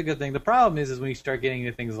think that's a good thing. The problem is when you start getting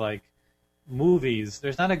into things like movies,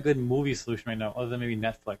 there's not a good movie solution right now other than maybe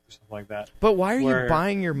Netflix or something like that. But why are you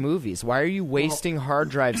buying your movies? Why are you wasting hard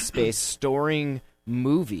drive space storing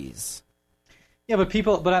movies? Yeah, but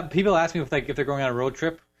people ask me if they're going on a road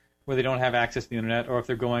trip where they don't have access to the internet, or if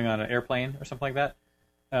they're going on an airplane or something like that.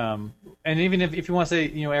 And even if you want to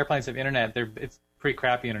say airplanes have internet, it's pretty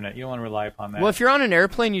crappy internet. You don't want to rely upon that. Well, if you're on an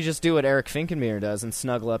airplane, you just do what Eric Finkenmeer does and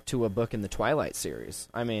snuggle up to a book in the Twilight series.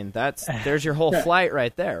 I mean, there's your whole flight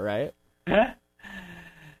right there, right?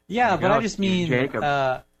 Yeah, but I just mean,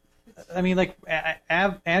 like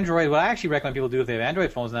Android. What I actually recommend people do if they have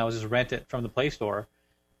Android phones now is just rent it from the Play Store,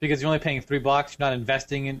 because you're only paying $3. You're not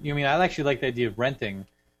investing in. I actually like the idea of renting,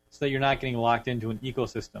 so that you're not getting locked into an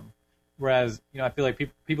ecosystem. Whereas, I feel like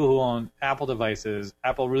people who own Apple devices,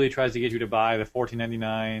 Apple really tries to get you to buy the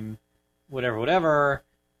 $14.99, whatever,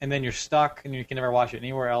 and then you're stuck and you can never watch it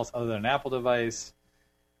anywhere else other than an Apple device.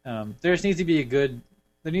 There needs to be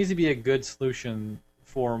a good solution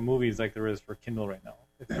for movies like there is for Kindle right now,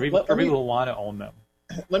 for people who want to own them.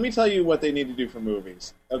 Let me tell you what they need to do for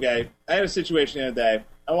movies. Okay, I had a situation the other day.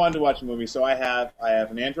 I wanted to watch a movie, so I have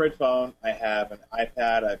an Android phone, I have an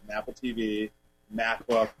iPad, I have an Apple TV,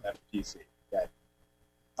 MacBook, and a PC. Okay.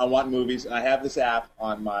 I want movies, and I have this app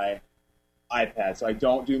on my iPad, so I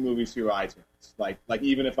don't do movies through iTunes. Like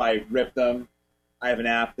even if I rip them, I have an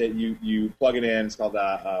app that you plug it in. It's called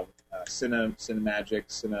Cinemagic,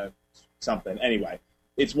 something. Anyway,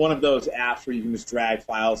 it's one of those apps where you can just drag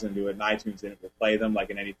files into it, and iTunes and it will play them like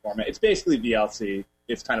in any format. It's basically VLC.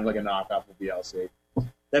 It's kind of like a knockoff of VLC.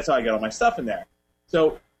 That's how I get all my stuff in there.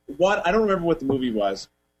 So I don't remember what the movie was,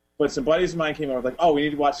 but some buddies of mine came over like, oh, we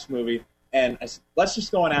need to watch this movie. And I said, let's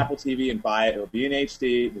just go on Apple TV and buy it. It'll be in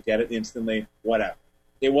HD. We'll get it instantly, whatever.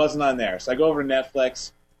 It wasn't on there. So I go over to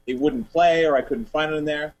Netflix. It wouldn't play, or I couldn't find it in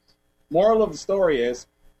there. Moral of the story is,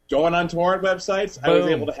 going on torrent websites, Boom. I was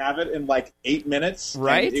able to have it in like 8 minutes.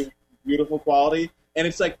 Right? It was beautiful quality. And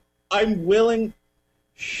it's like, I'm willing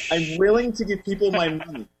to give people my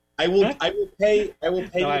money. I will pay.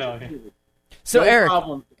 No, So no Eric,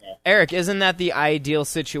 problem. Eric, isn't that the ideal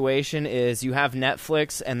situation? Is you have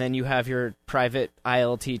Netflix and then you have your private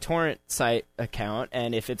ILT torrent site account,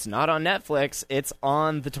 and if it's not on Netflix, it's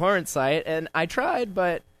on the torrent site. And I tried,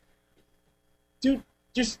 but dude,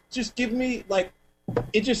 just give me like.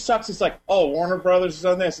 It just sucks. It's like, oh, Warner Brothers is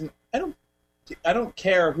on this, and I don't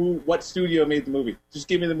care what studio made the movie. Just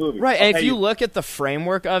give me the movie. Right, and if you look at the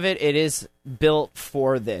framework of it, it is built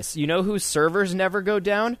for this. You know whose servers never go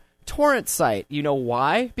down? Torrent site. You know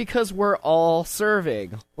why? Because we're all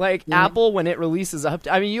serving. Like Apple, when it releases I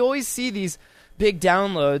mean, you always see these big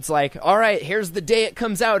downloads like, all right, here's the day it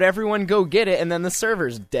comes out, everyone go get it, and then the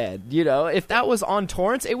server's dead. You know, if that was on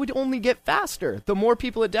torrents, it would only get faster the more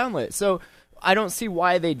people it download it. So I don't see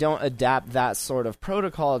why they don't adapt that sort of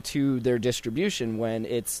protocol to their distribution when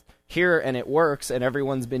it's here and it works and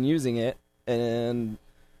everyone's been using it, and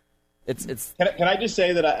it's. Can I just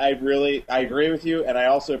say that I agree with you, and I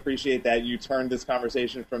also appreciate that you turned this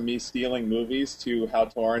conversation from me stealing movies to how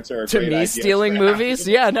torrents are a great idea. To me stealing movies?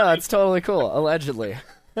 Yeah, no, it's totally cool. Allegedly.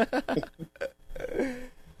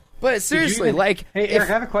 But seriously, hey Eric,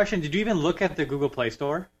 I have a question. Did you even look at the Google Play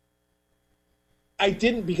Store? I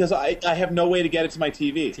didn't, because I have no way to get it to my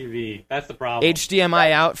TV. TV, that's the problem.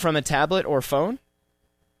 HDMI out from a tablet or phone?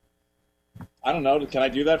 I don't know. Can I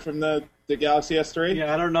do that from the Galaxy S3?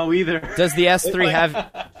 Yeah, I don't know either. Does the S3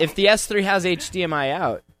 have... If the S3 has HDMI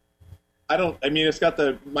out... I mean, it's got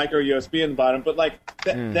the micro USB in the bottom, but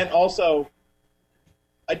then also...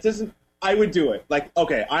 It doesn't... I would do it. Like,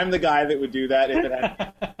 okay, I'm the guy that would do that if it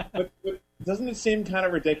had... but doesn't it seem kind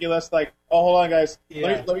of ridiculous? Like, oh, hold on, guys.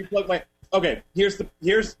 Yeah. Let me plug my... Okay, here's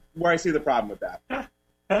where I see the problem with that.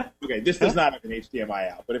 Okay, this does not have an HDMI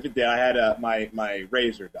out, but if it did, I had my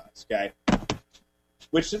Razer does. Okay,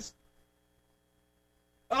 which is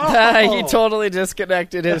he totally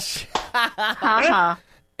disconnected his.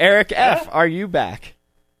 Eric F, are you back?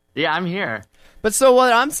 Yeah, I'm here. But so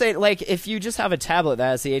what I'm saying, like, if you just have a tablet that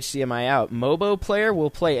has the HDMI out, Mobo Player will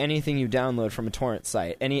play anything you download from a torrent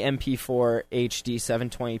site, any MP4, HD,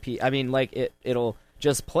 720p. I mean, like, it'll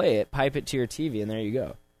just play it, pipe it to your TV, and there you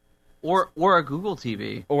go. Or a Google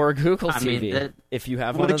TV. Or a Google TV, mean, if you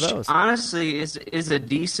have one of those. Honestly, is a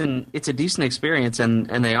decent experience, and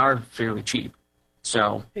they are fairly cheap.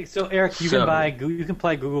 So, hey, so Eric, you can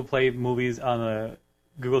play Google Play movies on the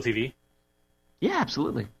Google TV. Yeah,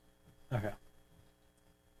 absolutely. Okay.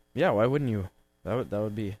 Yeah, why wouldn't you? That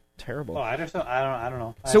would be terrible. Oh, I don't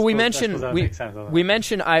know. So we mentioned we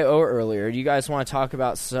mentioned I/O earlier. Do you guys want to talk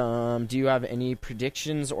about some? Do you have any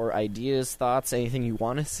predictions or ideas, thoughts, anything you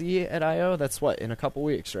want to see at I/O? That's in a couple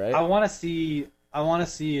weeks, right? I want to see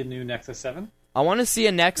a new Nexus 7. I want to see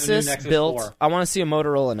a Nexus built. 4. I want to see a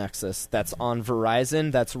Motorola Nexus that's on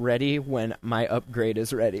Verizon, that's ready when my upgrade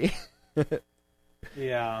is ready.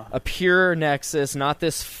 Yeah. A pure Nexus, not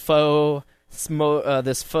this faux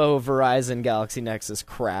Verizon Galaxy Nexus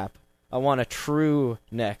crap. I want a true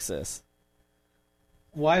Nexus.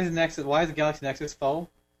 Why is the Galaxy Nexus faux?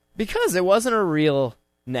 Because it wasn't a real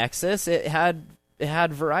Nexus. It had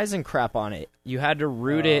Verizon crap on it. You had to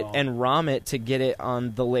root it and ROM it to get it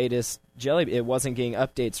on the latest Jelly. It wasn't getting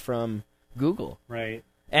updates from Google. Right.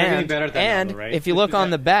 And now, right? If you look on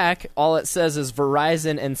the back, all it says is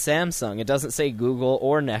Verizon and Samsung. It doesn't say Google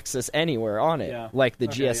or Nexus anywhere on it, like the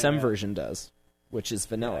GSM version does, which is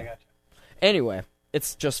vanilla. I gotcha. Anyway,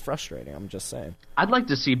 it's just frustrating. I'm just saying. I'd like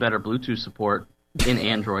to see better Bluetooth support in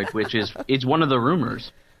Android, which is one of the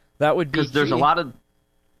rumors. That would be because there's a lot of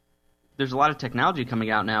technology coming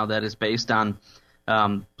out now that is based on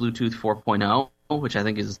Bluetooth 4.0, which I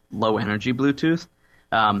think is low energy Bluetooth.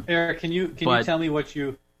 Eric, can you tell me what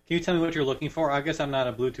you're looking for? I guess I'm not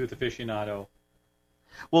a Bluetooth aficionado.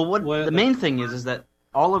 Well, the main thing is that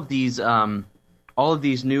all of these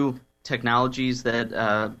new technologies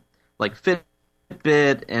that like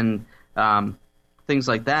Fitbit and things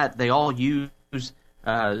like that, they all use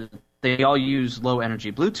low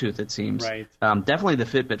energy Bluetooth, it seems. Right. Definitely the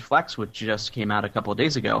Fitbit Flex, which just came out a couple of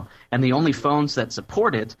days ago, and the only phones that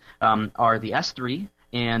support it are the S3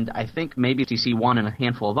 and I think maybe HTC One and a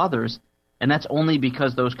handful of others, and that's only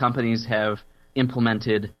because those companies have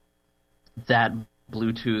implemented that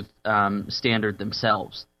Bluetooth standard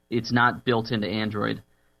themselves. It's not built into Android.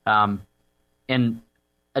 And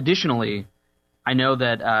additionally, I know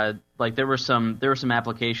that there were some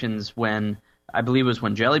applications when I believe it was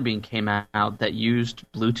when Jelly Bean came out that used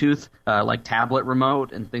Bluetooth, like tablet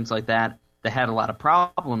remote and things like that had a lot of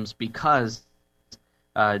problems because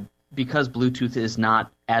Bluetooth is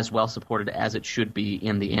not as well supported as it should be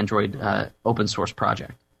in the Android open source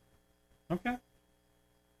project. Okay.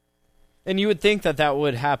 And you would think that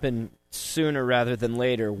would happen sooner rather than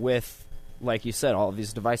later with like you said, all of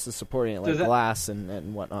these devices supporting it, like glass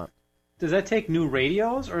and whatnot. Does that take new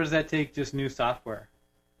radios, or does that take just new software?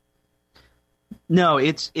 No,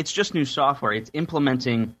 it's just new software. It's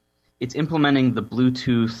implementing the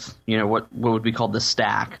Bluetooth, what would be called the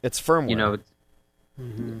stack. It's firmware.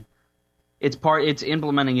 It's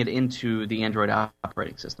implementing it into the Android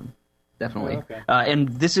operating system. Definitely. Oh, okay. And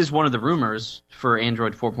this is one of the rumors for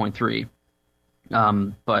Android 4.3.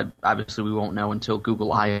 But obviously we won't know until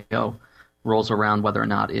Google I/O rolls around whether or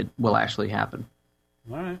not it will actually happen.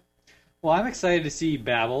 All right. Well, I'm excited to see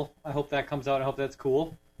Babel. I hope that comes out. I hope that's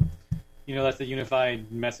cool. That's the unified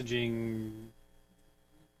messaging,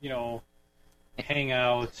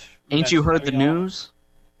 hangout. Ain't you heard the news?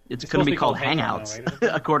 It's going to be called Hangouts,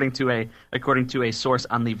 Hangouts, right? according to a source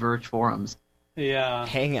on the Verge forums. Yeah.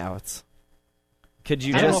 Hangouts. Could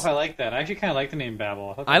you I don't know if I like that. I actually kind of like the name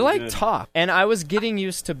Babel. I like Talk, and I was getting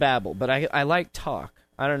used to Babel, but I like Talk.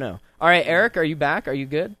 I don't know. All right, Eric, are you back? Are you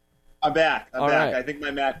good? I'm back. I'm All back. right. I think my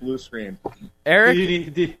Mac blue screen. Eric,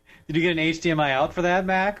 Did you get an HDMI out for that,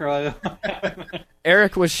 Mac? Or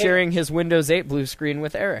Eric was sharing his Windows 8 blue screen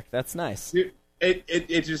with Eric. That's nice. Dude,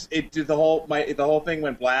 the whole thing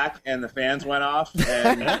went black and the fans went off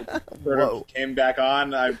and it sort of came back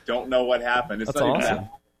on. I don't know what happened. It's That's not awesome. even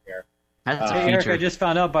here. That's a Hey, feature. Eric, I just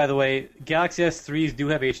found out, by the way, Galaxy S3s do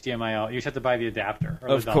have HDMI out. You just have to buy the adapter. Or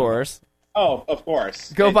Of the dongle. course. Oh, of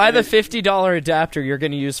course. Go buy the $50 adapter you're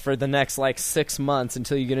going to use for the next 6 months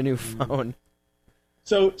until you get a new phone.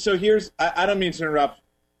 So here's I don't mean to interrupt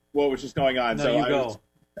what was just going on. No, so you go.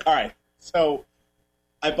 All right. So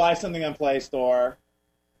I buy something on Play Store,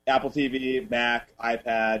 Apple TV, Mac,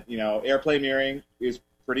 iPad. AirPlay mirroring is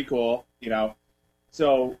pretty cool.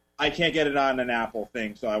 So I can't get it on an Apple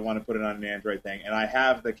thing, so I want to put it on an Android thing, and I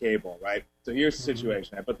have the cable, right? So here's the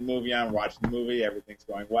situation: I put the movie on, watch the movie, everything's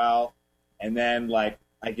going well, and then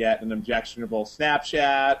I get an objectionable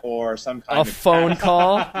Snapchat or some kind A of phone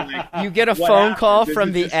call? You get a What phone happens? call Is from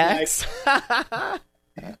it the just ex?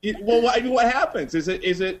 What happens? Is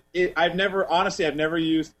it? I've never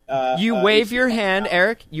used. You wave your hand,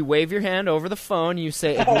 Eric. You wave your hand over the phone. You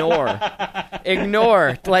say, ignore.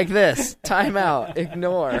 Ignore. Like this. Time out.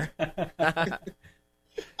 Ignore.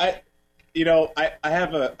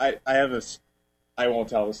 I won't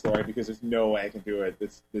tell the story because there's no way I can do it.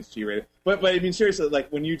 It's G-rated. But I mean, seriously,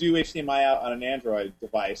 when you do HDMI out on an Android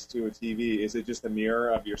device to a TV, is it just a mirror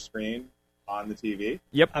of your screen on the TV?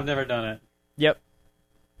 Yep. I've never done it. Yep.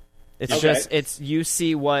 It's Okay. just you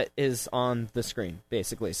see what is on the screen,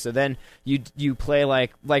 basically. So then you play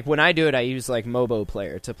like when I do it, I use Mobo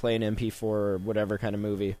Player to play an MP4 or whatever kind of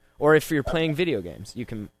movie. Or if you're playing video games, you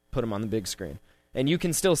can put them on the big screen. And you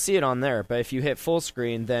can still see it on there, but if you hit full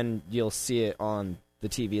screen, then you'll see it on the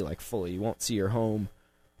TV fully. You won't see your home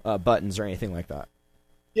buttons or anything like that.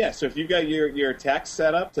 Yeah, so if you've got your text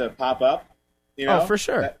set up to pop up, Oh, for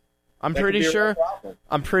sure. I'm that could pretty be a real sure. problem.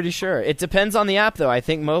 I'm pretty sure. It depends on the app, though. I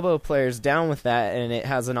think Mobo Player's down with that, and it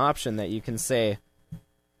has an option that you can say,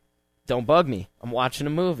 "Don't bug me. I'm watching a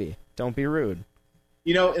movie. Don't be rude."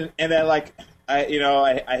 And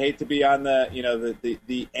I hate to be on the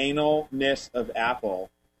analness of Apple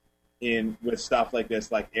with stuff like this.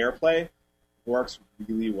 AirPlay works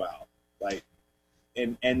really well.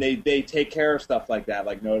 And they take care of stuff like that,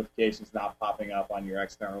 like notifications not popping up on your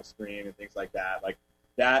external screen and things like that.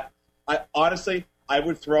 I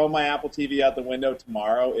would throw my Apple TV out the window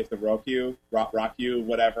tomorrow if the Roku,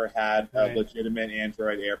 whatever, had Right. a legitimate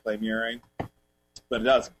Android AirPlay mirroring, but it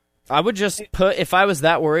doesn't. I would just if I was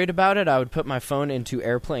that worried about it, I would put my phone into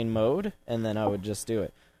airplane mode, and then I would just do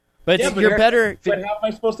it. But Yeah, but you're better. But how am I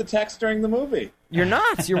supposed to text during the movie? You're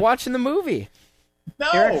not. You're watching the movie. No.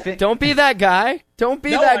 Eric, Don't be that guy. Don't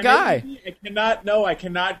be that guy. I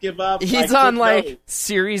cannot give up. He's on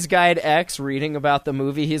Series Guide X reading about the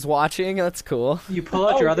movie he's watching. That's cool. You pull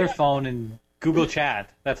out your other phone and Google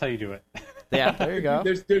Chat. That's how you do it. Yeah, there you go.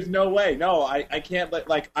 There's no way. No, I can't let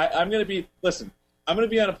I'm going to be I'm going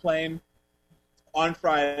to be on a plane on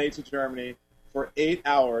Friday to Germany for 8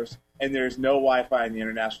 hours and there's no Wi-Fi in the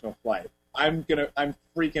international flight. I'm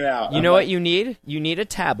freaking out. You know what you need? You need a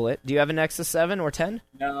tablet. Do you have a Nexus 7 or 10?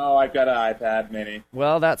 No, I've got an iPad mini.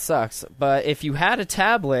 Well, that sucks. But if you had a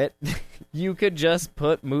tablet, you could just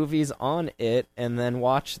put movies on it and then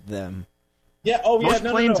watch them. Yeah. Most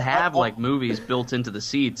planes have movies built into the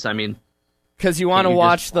seats. I mean, because you want to Can't you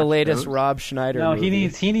watch just the watch latest those? Rob Schneider No, movie.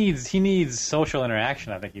 he needs social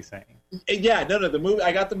interaction. I think he's saying. Yeah, no, the movie.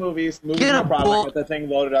 I got the movies. Movies Get no a problem. I book. got that thing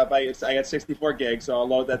loaded up. I got 64 gigs, so I'll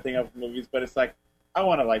load that thing up with movies. But it's I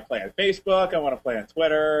want to play on Facebook. I want to play on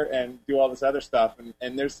Twitter and do all this other stuff. And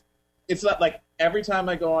it's not every time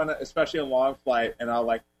I go on, especially a long flight, and I'll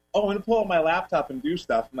I'm going to pull out my laptop and do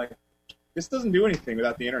stuff. I'm like, this doesn't do anything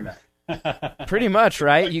without the internet. Pretty much,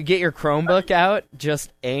 right? You get your Chromebook out,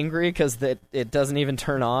 just angry because it doesn't even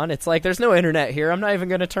turn on. It's like, there's no internet here. I'm not even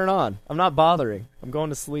going to turn on. I'm not bothering. I'm going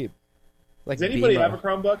to sleep. Like, Does anybody BMO. have a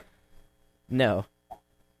Chromebook? No.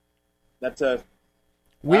 That's a...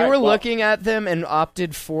 We All right, were well- looking at them and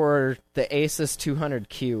opted for the Asus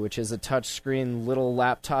 200Q, which is a touchscreen little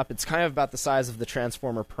laptop. It's kind of about the size of the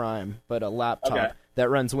Transformer Prime, but a laptop Okay. that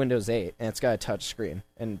runs Windows 8, and it's got a touchscreen.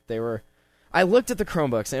 And I looked at the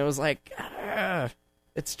Chromebooks, and it was like,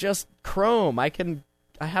 it's just Chrome. I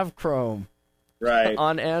have Chrome Right.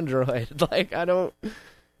 on Android. Like, I don't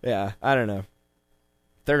know.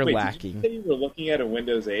 They're Wait, lacking. did you say you were looking at a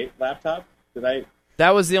Windows 8 laptop? Did I...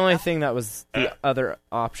 That was the only thing that was the other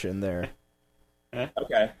option there.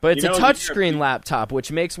 Okay. But it's You a know, touchscreen laptop,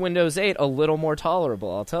 which makes Windows 8 a little more tolerable,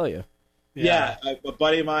 I'll tell you. Yeah, a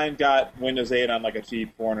buddy of mine got Windows 8 on like a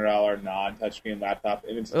cheap $400 non-touchscreen laptop,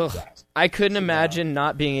 and it's a Ugh. disaster. I couldn't imagine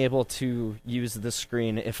not being able to use the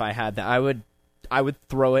screen if I had that. I would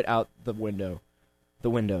throw it out the window. The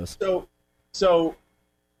windows. So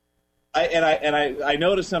I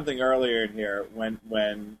noticed something earlier in here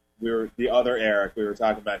when we were the other Eric, we were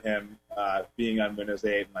talking about him being on Windows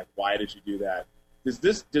 8 and like, why did you do that?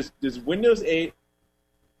 Does Windows 8?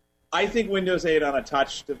 I think Windows 8 on a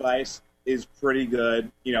touch device is pretty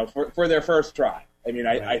good, for their first try. I mean,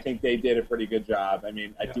 I think they did a pretty good job. I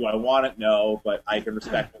mean, do I want it? No, but I can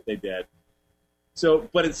respect what they did. So,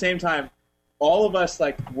 but at the same time, all of us,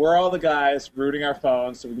 like, we're all the guys rooting our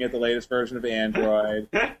phones so we can get the latest version of Android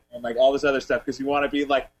and like all this other stuff because you want to be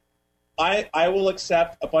like, I will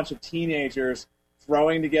accept a bunch of teenagers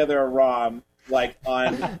throwing together a ROM like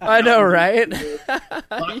on I know, right?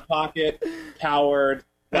 Hot Pocket, powered,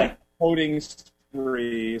 like coding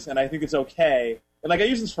sprees, and I think it's okay. And like I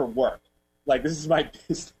use this for work. Like this is my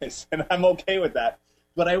business, and I'm okay with that.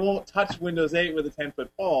 But I won't touch Windows 8 with a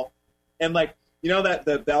 10-foot pole. And like that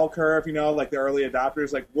the bell curve, like the early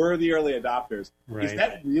adopters, like we're the early adopters. Right. Is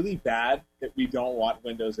that really bad that we don't want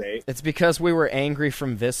Windows 8? It's because we were angry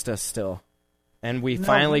from Vista still. And we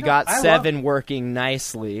finally no, got I 7 working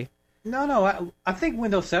nicely. No, I think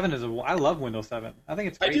Windows 7 I love Windows 7. I think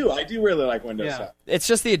it's great. I do really like Windows Yeah. 7. It's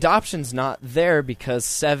just the adoption's not there because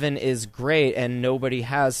 7 is great and nobody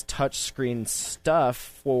has touchscreen stuff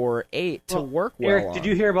for 8 to work well Eric, on. did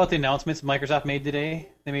you hear about the announcements Microsoft made today?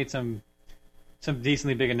 They made some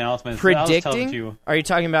decently big announcements. I'll just tell them to Predicting? you. Are you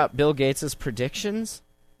talking about Bill Gates' predictions?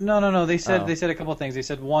 No. They said Oh. a couple of things. They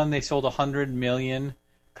said one, they sold 100 million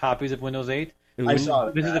copies of Windows 8. I saw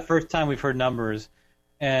that. This is the first time we've heard numbers,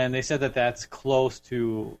 and they said that that's close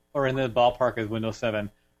to or in the ballpark of Windows 7.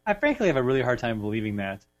 I frankly have a really hard time believing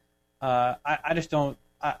that. I just don't.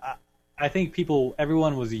 I think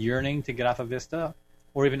everyone was yearning to get off of Vista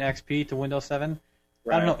or even XP to Windows 7.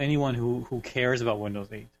 Right. I don't know anyone who cares about Windows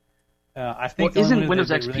 8. I think Well, the only isn't Windows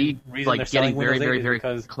the XP reason they're like selling getting very, Windows 8 very, is very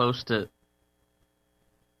because close to?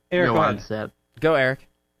 Eric, Go go on, ahead. Seth. Go, Eric.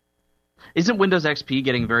 Isn't Windows XP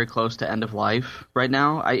getting very close to end of life right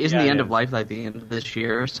now? Isn't Yeah, the it end of is. life like the end of this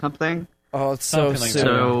year or something? Oh, it's so Something like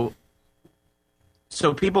soon.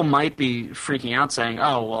 So people might be freaking out saying,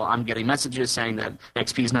 oh, well, I'm getting messages saying that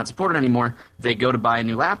XP is not supported anymore. They go to buy a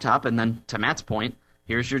new laptop, and then, to Matt's point,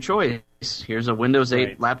 here's your choice. Here's a Windows 8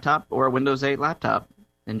 Right. laptop or a Windows 8 laptop.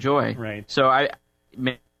 Enjoy. Right. So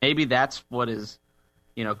maybe that's what is,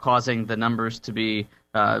 causing the numbers to be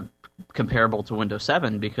comparable to Windows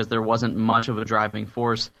 7 because there wasn't much of a driving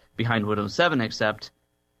force behind Windows 7 except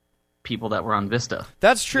people that were on Vista.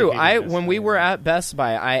 That's true. They hated Vista, When we were yeah. at Best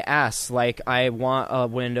Buy, I asked, I want a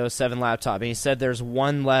Windows 7 laptop, and he said there's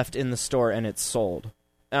one left in the store and it's sold.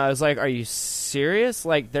 And I was like, are you serious?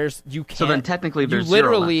 Like, you can't. So then technically there's you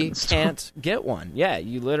zero literally left in the store. can't get one. Yeah,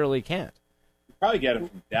 you literally can't. Probably get it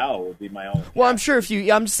from Dell would be my only. Well, I'm sure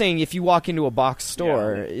I'm just saying if you walk into a box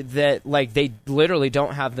store that they literally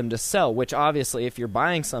don't have them to sell, which obviously if you're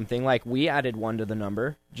buying something, we added one to the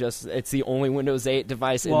number, it's the only Windows 8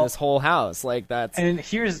 device in this whole house. That's And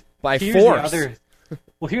here's by here's force. The other,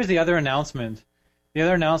 here's the other announcement. The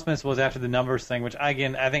other announcements was after the numbers thing, which I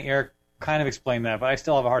think Eric kind of explained that, but I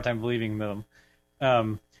still have a hard time believing them.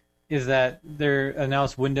 Is that they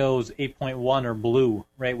announced Windows 8.1 or Blue,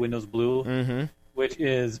 right? Windows Blue, which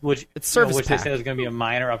It's service which they pack. said is going to be a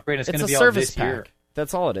minor upgrade. It's going It's to a be out service this pack. year.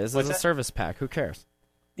 That's all it is. What's It's a that? service pack. Who cares?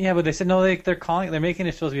 Yeah, but they said no. They're making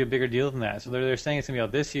it supposed to be a bigger deal than that. So they're saying it's going to be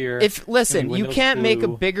out this year. Listen, you Windows can't make a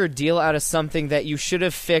Blue. bigger deal out of something that you should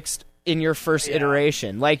have fixed in your first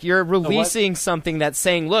iteration. You're releasing something that's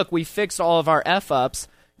saying, "Look, we fixed all of our f-ups.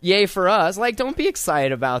 Yay for us!" Don't be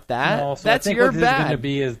excited about that. No, so That's I think your what this is going to bad.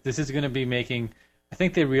 be is this is going to be making I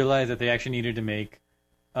think they realized that they actually needed to make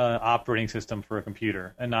an operating system for a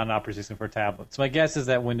computer and not an operating system for a tablet. So my guess is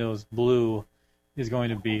that Windows Blue is going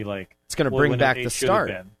to be like It's going to what bring Windows back 8 the should have start.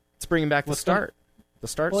 been. It's bringing back the What's start. The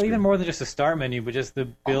start Well, screen. even more than just the start menu, but just the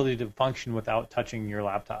ability to function without touching your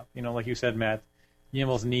laptop. You know, like you said, Matt, you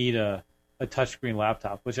almost need a touchscreen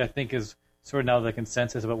laptop, which I think is sort of now the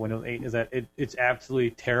consensus about Windows 8 is that it's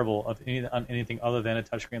absolutely terrible on anything other than a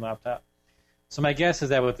touchscreen laptop. So my guess is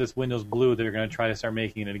that with this Windows Blue, they're going to try to start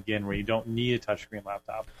making it again where you don't need a touchscreen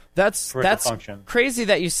laptop. That's for it to function. crazy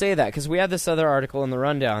that you say that, because we have this other article in the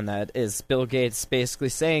rundown that is Bill Gates basically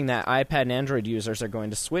saying that iPad and Android users are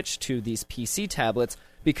going to switch to these PC tablets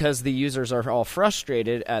because the users are all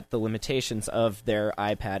frustrated at the limitations of their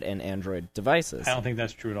iPad and Android devices. I don't think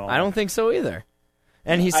that's true at all. I don't think so either.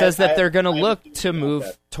 And he says that they're going to look to about move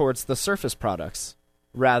that. towards the Surface products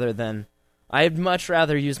rather than. I'd much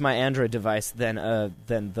rather use my Android device than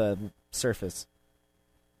the Surface.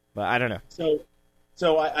 But I don't know.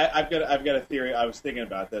 So I've got a theory. I was thinking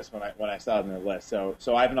about this when I saw it on the list. So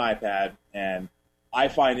I have an iPad, and I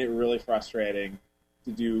find it really frustrating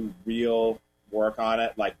to do real work on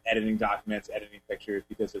it, like editing documents, editing pictures,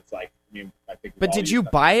 because it's like, I mean, I think. But did you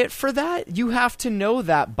buy it for that? You have to know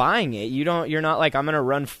that buying it. You're not like, I'm going to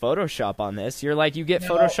run Photoshop on this. You're like, you get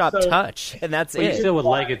No, Photoshop so- Touch, and that's But he it. still would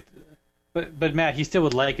like it. But Matt, he still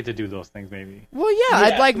would like it to do those things, maybe. Well, yeah,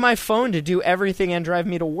 I'd Yeah. like my phone to do everything and drive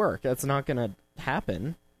me to work. That's not going to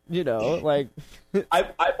happen. You know, like...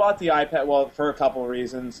 I bought the iPad, well, for a couple of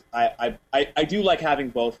reasons. I do like having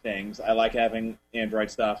both things. I like having Android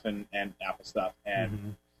stuff and Apple stuff.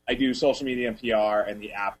 And I do social media and PR, and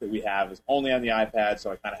the app that we have is only on the iPad, so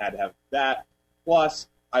I kind of had to have that. Plus,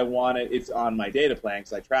 it's on my data plan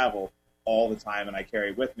because I travel all the time and I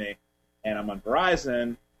carry it with me. And I'm on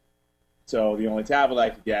Verizon, so the only tablet I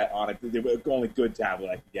could get on it, the only good tablet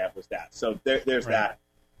I could get was that. So there's Right. that.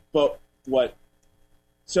 But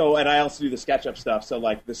and I also do the SketchUp stuff. So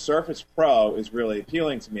like the Surface Pro is really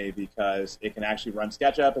appealing to me because it can actually run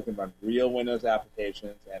SketchUp, it can run real Windows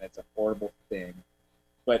applications, and it's a portable thing.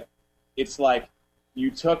 But it's like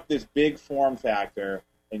you took this big form factor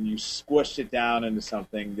and you squished it down into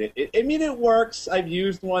something that it works. I've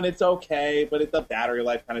used one, it's okay, but the battery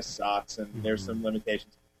life kind of sucks, and there's some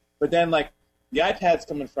limitations. But then like the iPad's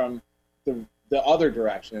coming from the other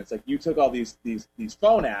direction. It's like you took all these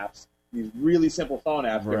phone apps, these really simple phone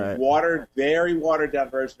apps, Right. very watered down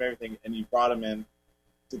version of everything, and you brought them in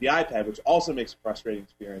to the iPad, which also makes a frustrating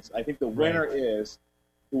experience. I think the winner is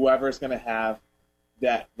whoever's going to have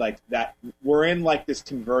that. We're in like this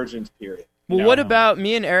convergence period. Well, you know? what about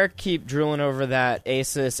me and Eric keep drooling over that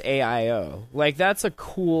Asus AIO? Like,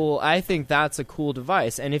 I think that's a cool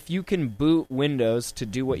device. And if you can boot Windows to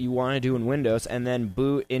do what you want to do in Windows and then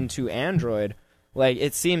boot into Android, like,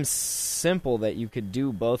 it seems simple that you could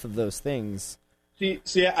do both of those things.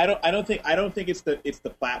 See, I don't think it's the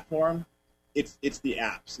platform. It's the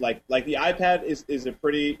apps. Like the iPad is a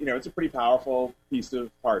pretty, it's a pretty powerful piece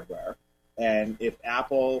of hardware. And if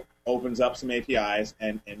Apple opens up some APIs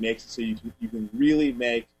and makes it so you can really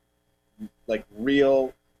make like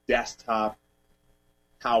real desktop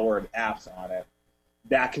powered apps on it,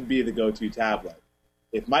 that can be the go-to tablet.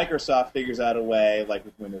 If Microsoft figures out a way, like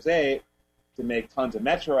with Windows 8, to make tons of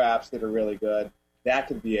Metro apps that are really good, that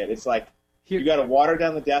could be it. It's like you got to water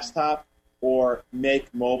down the desktop or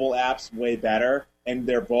make mobile apps way better, and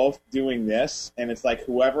they're both doing this, and it's like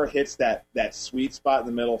whoever hits that sweet spot in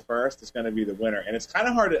the middle first is going to be the winner. And it's kind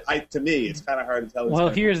of hard to me. It's kind of hard to tell. Well,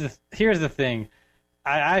 here's the thing.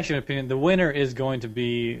 I actually have an opinion. The winner is going to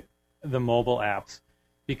be the mobile apps,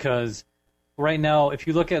 because right now, if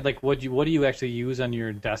you look at like what do you actually use on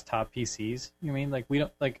your desktop PCs? You mean like we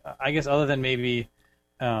don't like? I guess other than maybe.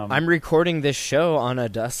 I'm recording this show on a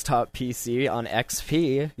desktop PC on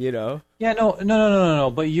XP, Yeah,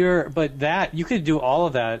 no. But that you could do all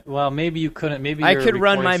of that. Well, maybe you couldn't. Maybe I your could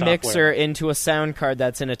run my recording mixer software. into a sound card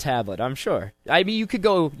that's in a tablet, I'm sure. I mean, you could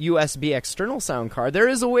go USB external sound card. There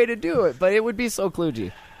is a way to do it, but it would be so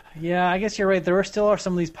kludgy. Yeah, I guess you're right. There still are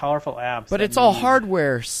some of these powerful apps. But that it's all need-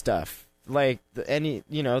 hardware stuff. Like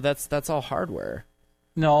that's all hardware.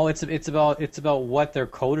 No, it's about what they're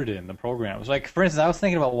coded in the programs. Like for instance, I was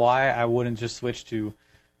thinking about why I wouldn't just switch to.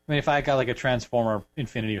 I mean, if I got like a Transformer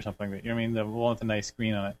Infinity or something, you know what I mean, the one with the nice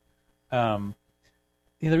screen on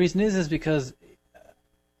it. The reason is because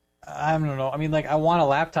I don't know. I mean, like I want a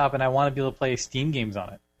laptop and I want to be able to play Steam games on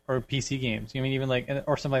it or PC games. You know what I mean, even like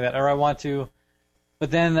or something like that. Or I want to.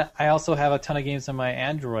 But then I also have a ton of games on my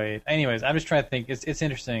Android. Anyways, I'm just trying to think. It's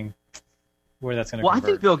interesting where that's going to. Well, I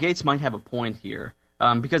think Bill Gates might have a point here.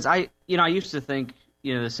 Because I used to think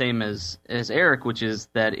the same as Eric, which is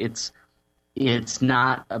that it's it's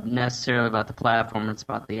not necessarily about the platform, it's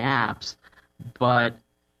about the apps. But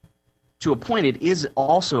to a point, it is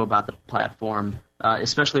also about the platform,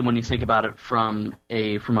 especially when you think about it from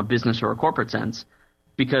a business or a corporate sense,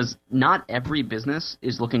 because not every business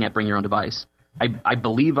is looking at bring your own device. I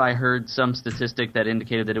believe I heard some statistic that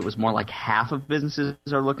indicated that it was more like half of businesses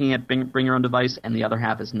are looking at bring your own device and the other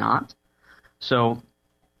half is not. So,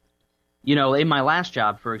 in my last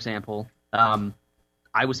job, for example,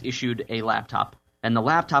 I was issued a laptop, and the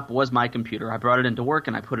laptop was my computer. I brought it into work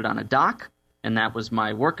and I put it on a dock, and that was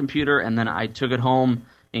my work computer, and then I took it home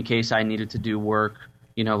in case I needed to do work,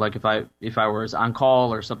 like if I was on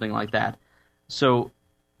call or something like that. So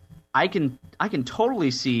I can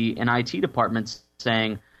totally see an IT department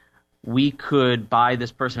saying, we could buy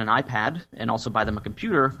this person an iPad and also buy them a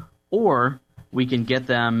computer, or we can get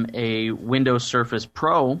them a Windows Surface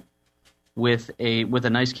Pro with a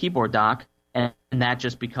nice keyboard dock, and that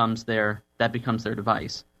just becomes their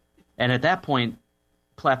device. And at that point,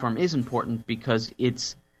 platform is important because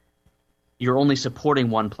you're only supporting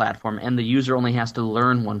one platform, and the user only has to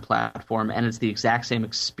learn one platform, and it's the exact same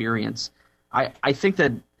experience. I think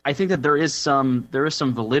that there is some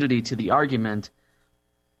validity to the argument.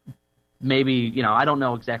 Maybe, I don't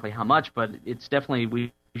know exactly how much, but it's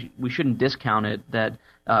definitely we shouldn't discount it that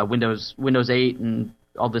Windows 8 and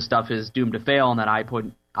all this stuff is doomed to fail, and that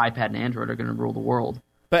iPad and Android are going to rule the world.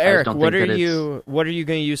 But Eric, what are you going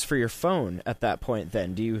to use for your phone at that point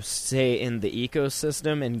then? Do you stay in the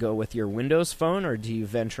ecosystem and go with your Windows phone, or do you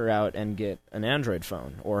venture out and get an Android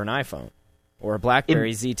phone or an iPhone or a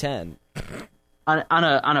BlackBerry Z10? On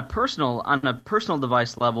a personal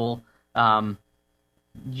device level, I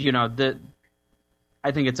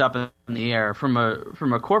think it's up in the air. From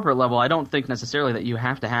a corporate level, I don't think necessarily that you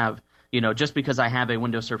have to have, just because I have a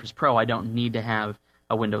Windows Surface Pro, I don't need to have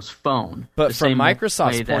a Windows Phone. But from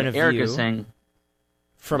Microsoft's point of Eric view, is saying,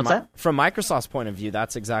 from Microsoft's point of view,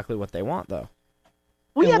 that's exactly what they want, though.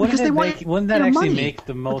 Well, yeah, because they want wouldn't that actually money. make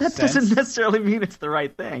the most that sense? That doesn't necessarily mean it's the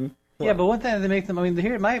right thing. Yeah, but wouldn't that make them? I mean,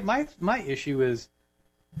 here my issue is,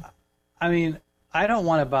 I don't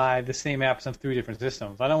want to buy the same apps on 3 different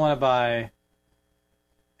systems. I don't want to buy.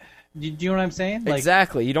 Do you know what I'm saying?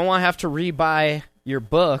 Exactly. You don't want to have to rebuy your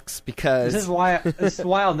books because this is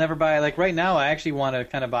why I'll never buy. Like right now, I actually want to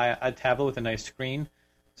kind of buy a tablet with a nice screen,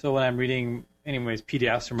 so when I'm reading,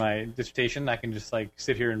 PDFs for my dissertation, I can just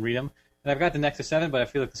sit here and read them. And I've got the Nexus 7, but I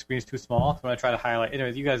feel like the screen's too small. So when I try to highlight,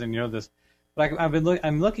 anyways, you guys know this, but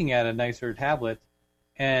I'm looking at a nicer tablet,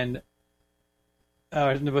 and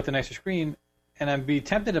with a nicer screen, and I'd be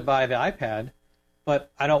tempted to buy the iPad,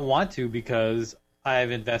 but I don't want to because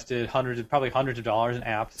I've invested hundreds of dollars in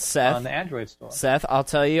apps on the Android store. Seth, I'll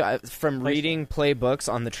tell you, from reading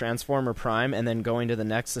playbooks on the Transformer Prime and then going to the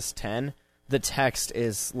Nexus 10, the text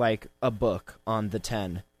is like a book on the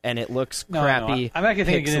 10, and it looks crappy. No. I'm actually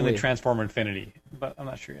thinking of getting the Transformer Infinity, but I'm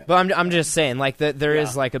not sure yet. But I'm just saying, there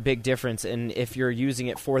is a big difference in if you're using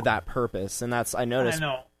it for that purpose, and I noticed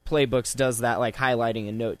Playbooks does that, highlighting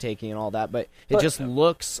and note taking and all that, but it just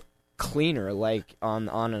looks cleaner,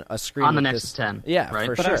 on a screen on the Nexus 10. Yeah, right.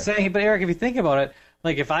 For but sure. I'm saying, but Eric, if you think about it,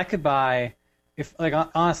 if I could buy,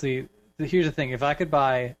 honestly, here's the thing: if I could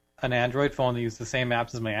buy an Android phone that uses the same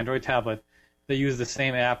apps as my Android tablet, that use the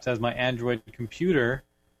same apps as my Android computer,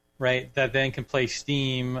 right? That then can play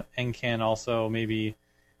Steam and can also maybe.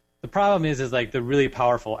 The problem is the really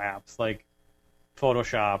powerful apps like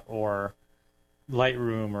Photoshop or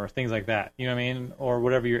Lightroom or things like that. You know what I mean? Or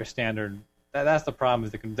whatever your standard. That's the problem.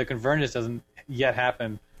 Is the convergence doesn't yet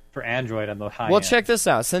happen for Android on the high end. Well, check this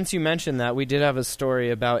out. Since you mentioned that, we did have a story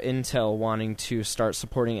about Intel wanting to start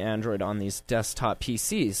supporting Android on these desktop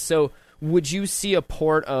PCs. So would you see a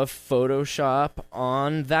port of Photoshop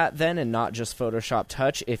on that then, and not just Photoshop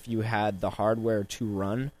Touch, if you had the hardware to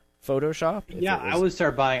run Photoshop? Yeah, I would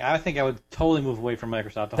start buying. I think I would totally move away from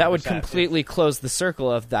Microsoft. 100%. That would completely close the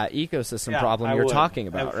circle of that ecosystem problem you're talking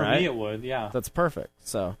about, right? For me, it would, yeah. That's perfect.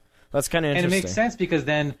 So that's kind of interesting. And it makes sense because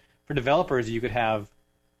then for developers, you could have.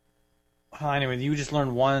 Anyway, you just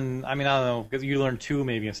learn one. I don't know, because you learn 2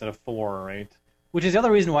 maybe instead of 4, right? Which is the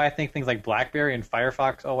other reason why I think things like BlackBerry and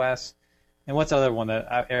Firefox OS, and what's the other one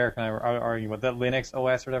that Eric and I were arguing about, that Linux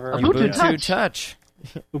OS or whatever? Ubuntu Touch.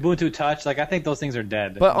 Ubuntu Touch, I think those things are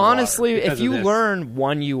dead. But honestly, if you learn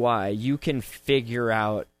one UI, you can figure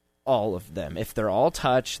out all of them. If they're all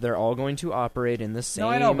touch, they're all going to operate in the same. No,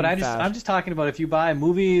 I know, but I'm just talking about if you buy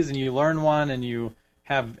movies and you learn one and you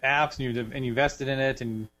have apps and you invested in it,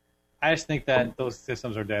 and I just think that those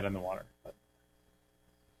systems are dead in the water. But.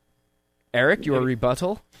 Eric, your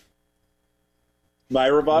rebuttal? My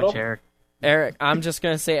rebuttal? Which Eric? Eric, I'm just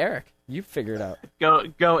going to say Eric. You figure it out.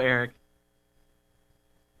 Go, Eric.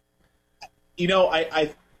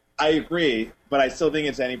 I agree, but I still think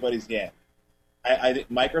it's anybody's game. I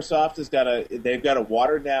think Microsoft they've got to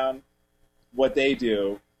water down what they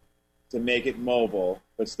do to make it mobile,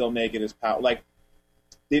 but still make it as powerful. Like,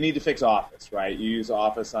 they need to fix Office, right? You use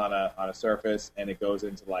Office on a Surface, and it goes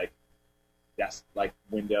into like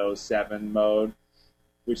Windows 7 mode,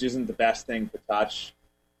 which isn't the best thing to touch.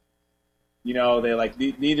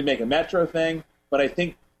 They need to make a Metro thing, but I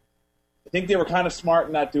think they were kind of smart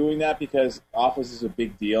in not doing that because Office is a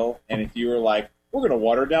big deal, and if you were like, we're going to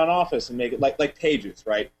water down Office and make it like Pages,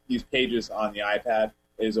 right? Use Pages on the iPad.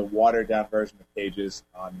 It is a watered down version of Pages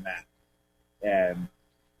on Mac, and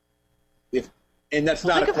that's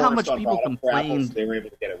not a how much cornerstone people product for Apple, complained. so they were able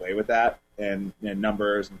to get away with that, and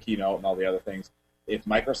Numbers and Keynote and all the other things. If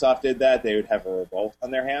Microsoft did that, they would have a revolt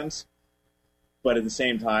on their hands. But at the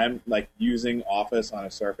same time, like, using Office on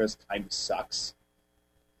a Surface kind of sucks.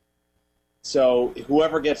 So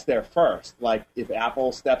whoever gets there first, like if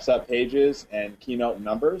Apple steps up Pages and Keynote and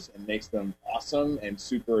Numbers and makes them awesome and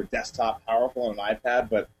super desktop powerful on an iPad,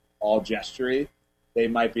 but all gestury, they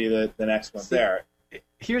might be the next one there.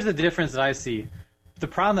 Here's the difference that I see. The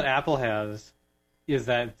problem that Apple has is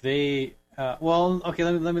that they let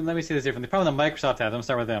me say this differently. The problem that Microsoft has, I'm going to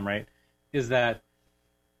start with them, right, is that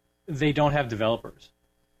they don't have developers.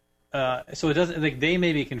 So it doesn't, like, they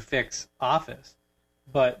maybe can fix Office,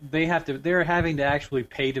 but they're having to actually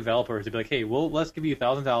pay developers to be like, hey, well, let's give you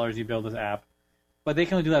 $1,000, you build this app. But they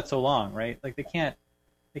can only do that so long, right? Like, they can't,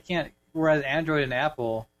 whereas Android and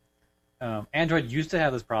Apple, Android used to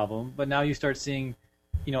have this problem, but now you start seeing,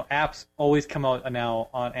 apps always come out now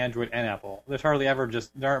on Android and Apple. There's hardly ever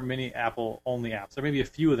there aren't many Apple-only apps. There may be a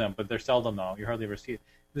few of them, but they're seldom now. You hardly ever see it.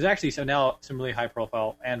 There's actually now some really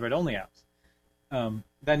high-profile Android-only apps.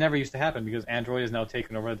 That never used to happen because Android has now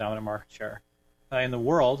taken over the dominant market share in the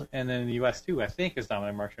world, and then in the U.S. too. I think is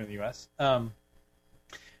dominant market share in the U.S.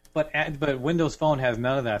 But Windows Phone has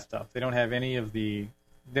none of that stuff. They don't have any of the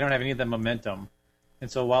momentum,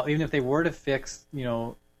 and so even if they were to fix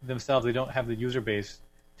themselves, they don't have the user base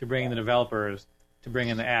to bring in the developers, to bring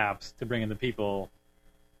in the apps, to bring in the people.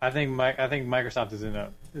 I think Microsoft is in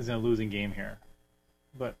a losing game here.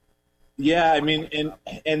 But yeah, I mean,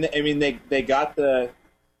 and I mean they got the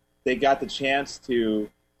chance to,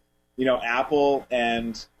 Apple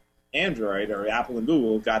and Android, or Apple and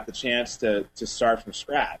Google got the chance to start from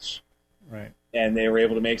scratch, right? And they were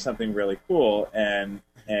able to make something really cool, and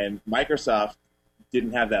Microsoft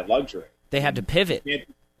didn't have that luxury. They had to pivot,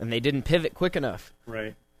 and they didn't pivot quick enough.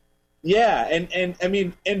 Right. Yeah, and I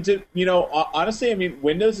mean, and to honestly, I mean,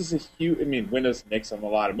 Windows is a huge. I mean, Windows makes them a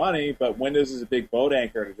lot of money, but Windows is a big boat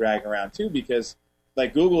anchor to drag around too, because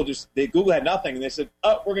like Google had nothing, and they said,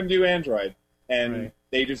 "Oh, we're going to do Android," and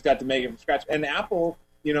they just got to make it from scratch. And Apple,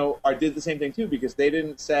 did the same thing too, because they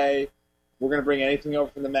didn't say we're going to bring anything over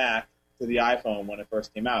from the Mac to the iPhone when it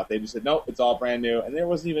first came out. They just said, "Nope, it's all brand new," and there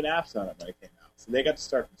wasn't even apps on it when it came out, so they got to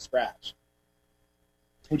start from scratch,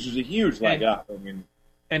 which is a huge leg up. I mean.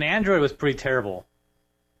 And Android was pretty terrible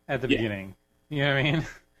at the beginning. You know what I mean?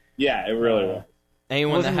 Yeah, it really was.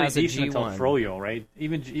 Anyone that has a G1 until G1. Froyo, right?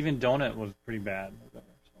 Even Donut was pretty bad.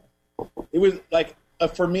 It was like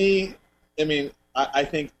for me. I mean, I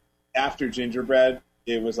think after Gingerbread,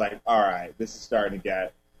 it was like, all right, this is starting to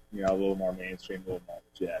get a little more mainstream, a little more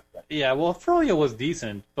legit. But, yeah, well, Froyo was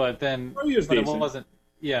decent, but then Froyo's decent. It wasn't.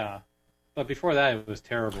 Yeah. But before that, it was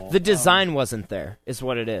terrible. The design wasn't there, is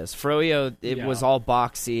what it is. Froyo, it was all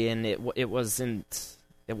boxy, and it wasn't.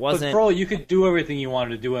 It wasn't. But Froyo, you could do everything you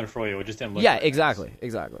wanted to do in Froyo. It just didn't look. Yeah, nice. exactly.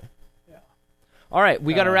 Yeah. All right,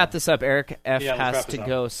 we got to wrap this up. Eric F has to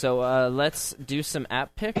go, so let's do some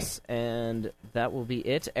app picks, and that will be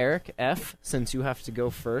it. Eric F, since you have to go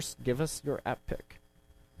first, give us your app pick.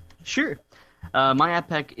 Sure. My app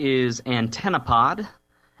pick is AntennaPod,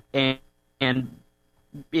 and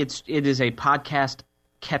it is a podcast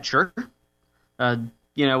catcher.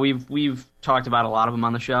 We've talked about a lot of them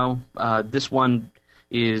on the show. This one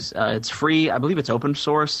is it's free. I believe it's open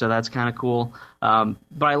source, so that's kind of cool. But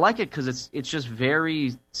I like it because it's just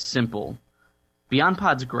very simple.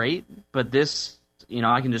 BeyondPod's great, but this,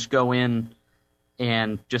 I can just go in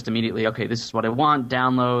and just immediately, okay, this is what I want,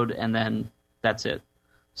 download, and then that's it.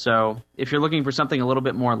 So if you're looking for something a little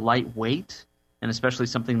bit more lightweight, and especially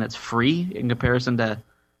something that's free in comparison to,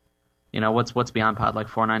 what's BeyondPod, like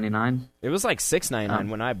 $4.99? It was like $6.99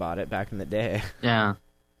 when I bought it back in the day. Yeah.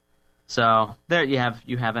 So there you have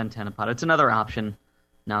AntennaPod. It's another option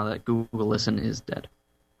now that Google Listen is dead.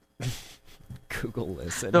 Google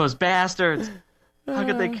Listen. Those bastards. How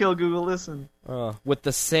could they kill Google Listen? With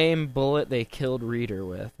the same bullet they killed Reader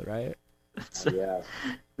with, right? Yeah.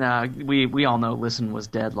 Nah, we all know Listen was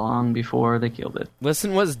dead long before they killed it.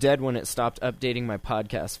 Listen was dead when it stopped updating my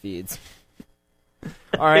podcast feeds.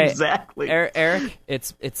 All right, Exactly. Eric,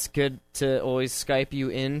 it's good to always Skype you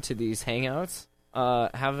into these hangouts.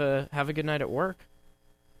 Have a good night at work.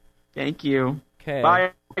 Thank you. Okay.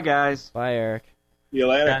 Bye, guys. Bye, Eric. See you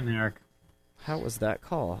later. And Eric. How was that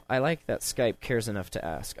call? I like that Skype cares enough to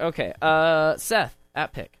ask. Okay, Seth,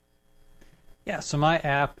 app pick. Yeah, so my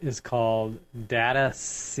app is called Data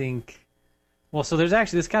Sync. Well, so there's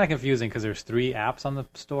actually, it's kind of confusing because there's 3 apps on the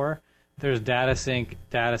store. There's Data Sync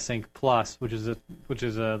Plus, which is like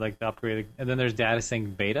the upgraded, and then there's Data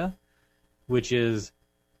Sync Beta, which is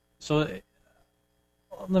so.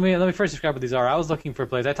 Let me first describe what these are. I was looking for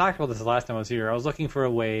plays. I talked about this the last time I was here. I was looking for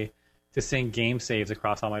a way to sync game saves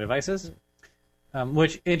across all my devices.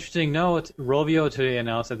 Which, interesting note, Rovio today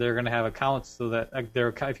announced that they're going to have accounts so that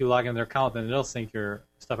if you log in their account, then it'll sync your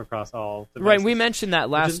stuff across all devices. Right, we mentioned that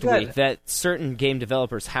Which is last good. week, that certain game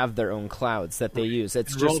developers have their own clouds that they use.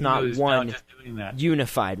 It's just Rovio not is now one just doing that.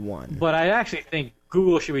 unified one. But I actually think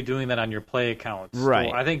Google should be doing that on your Play accounts. Right.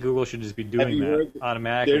 So I think Google should just be Have doing you that heard-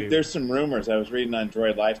 automatically. There's some rumors. I was reading on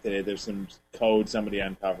Droid Life today. There's some code somebody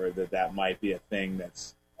uncovered that might be a thing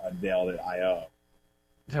that's unveiled at I/O.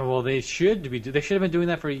 Yeah, well, they should have been doing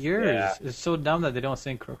that for years. Yeah. It's so dumb that they don't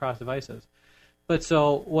sync across devices. But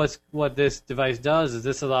so what this device does is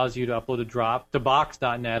this allows you to upload to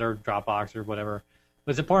box.net or Dropbox or whatever.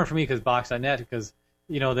 But it's important for me because box.net, because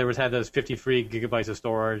had those 50 free gigabytes of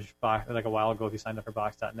storage like a while ago if you signed up for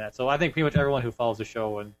box.net. So I think pretty much everyone who follows the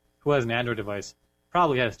show and who has an Android device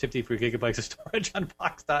probably has 50 free gigabytes of storage on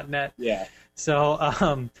box.net. Yeah.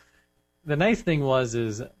 So the nice thing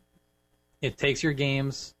is it takes your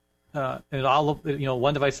games, and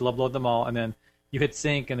one device will upload them all, and then you hit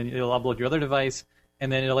sync, and then it'll upload your other device,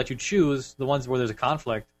 and then it'll let you choose the ones where there's a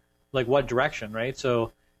conflict, like what direction, right?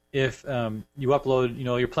 So if you upload,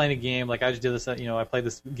 you're playing a game, like I just did this, I played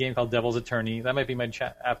this game called Devil's Attorney. That might be my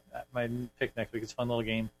my pick next week. It's a fun little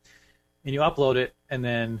game. And you upload it, and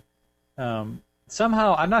then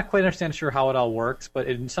somehow, I'm not quite sure how it all works, but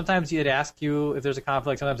sometimes it asks you if there's a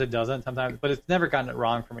conflict, sometimes it doesn't, but it's never gotten it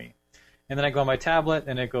wrong for me. And then I go on my tablet,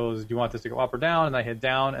 and it goes, do you want this to go up or down? And I hit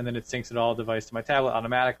down, and then it syncs it all device to my tablet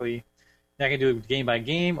automatically. And I can do it game by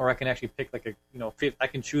game, or I can actually pick I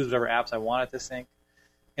can choose whatever apps I want it to sync.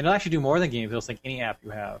 And it'll actually do more than games. It'll sync any app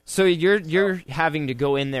you have. So you're having to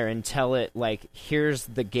go in there and tell it, like, here's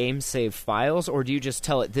the game save files, or do you just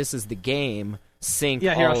tell it this is the game, sync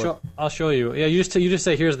Yeah, here, all I'll show you. Yeah, you just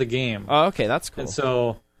say, here's the game. Oh, okay, that's cool. And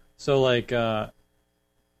so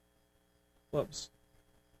whoops.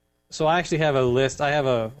 So I actually have a list.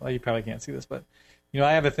 You probably can't see this, but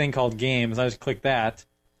I have a thing called games. I just click that,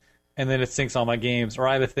 and then it syncs all my games. Or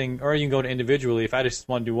I have a thing, or you can go to individually. If I just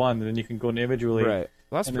want to do one, then you can go to individually. Right.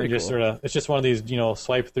 Well, that's and pretty then just cool. it's just one of these,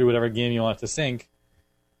 swipe through whatever game you want it to sync,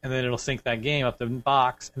 and then it'll sync that game up the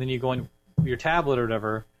box, and then you go on your tablet or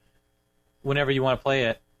whatever, whenever you want to play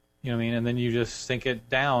it. You know what I mean? And then you just sync it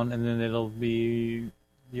down, and then it'll be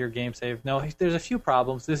your game save. No, there's a few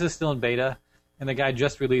problems. This is still in beta. And the guy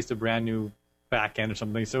just released a brand new backend or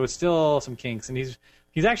something, so it's still some kinks. And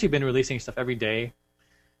he's actually been releasing stuff every day.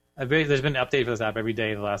 There's been an update for this app every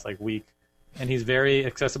day the last week, and he's very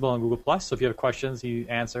accessible on Google Plus. So if you have questions, he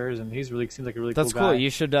answers, and seems like a really That's cool guy. cool. You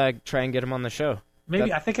should try and get him on the show.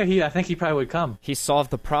 Maybe I think he probably would come. He solved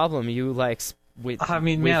the problem. You I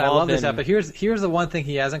love this app, but here's the one thing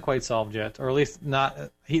he hasn't quite solved yet, or at least not.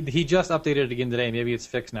 He just updated it again today. Maybe it's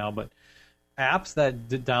fixed now, but apps that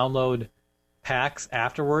download packs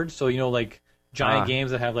afterwards, so giant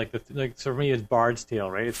games that have so for me it's Bard's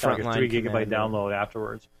Tale, right? It's got a Frontline 3 gigabyte Commander. download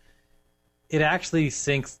afterwards. It actually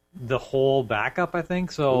syncs the whole backup, I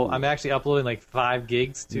think. So I'm actually uploading 5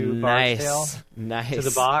 gigs to Bard's Tale Nice. to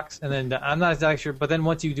the box, and then I'm not exactly sure. But then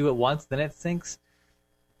once you do it once, then it syncs.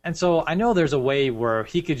 And so I know there's a way where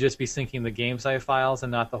he could just be syncing the game save files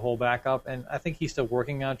and not the whole backup, and I think he's still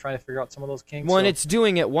working on trying to figure out some of those kinks. Well, and so. it's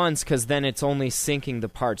doing it once because then it's only syncing the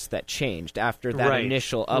parts that changed after that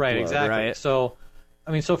initial upload, right? Exactly. So,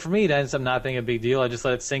 so for me, it ends up not being a big deal. I just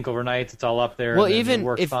let it sync overnight. It's all up there. Well, and even it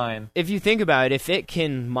works fine. if you think about it, if it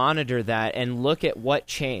can monitor that and look at what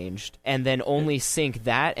changed and then only sync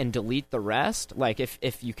that and delete the rest,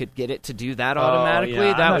 if you could get it to do that automatically,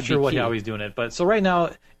 yeah. that I'm would not sure be key. how he's doing it, but so right now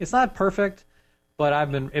it's not perfect, but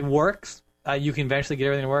it works. You can eventually get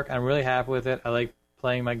everything to work. I'm really happy with it. I like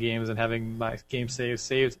playing my games and having my game saves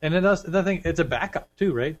saved, and it does. The thing, it's a backup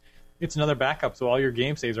too, right? It's another backup, so all your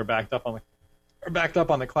game saves are backed up on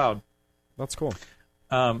the cloud. That's cool.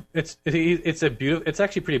 It's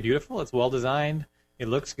actually pretty beautiful. It's well designed. It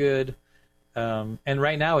looks good, and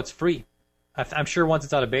right now it's free. I'm sure once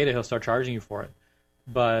it's out of beta, he'll start charging you for it.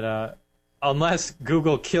 But unless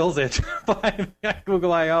Google kills it by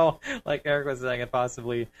Google I/O, like Eric was saying, and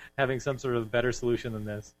possibly having some sort of better solution than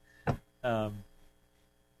this.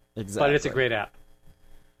 Exactly. But it's a great app.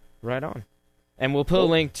 Right on. And we'll put a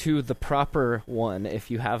link to the proper one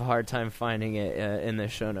if you have a hard time finding it in the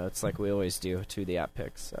show notes, like we always do, to the app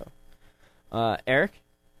picks. So, Eric?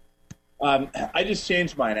 I just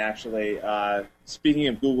changed mine, actually. Speaking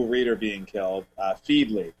of Google Reader being killed,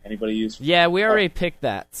 Feedly. Anybody use Feedly? Yeah, we already picked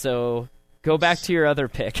that, so go back to your other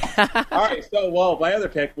pick. All right, my other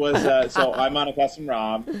pick was, so I'm on a custom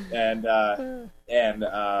ROM, and I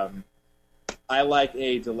like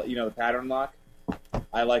the pattern lock.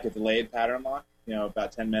 I like a delayed pattern lock,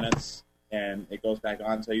 about 10 minutes, and it goes back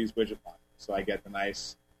on, so I use widget lock. So I get the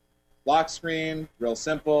nice lock screen, real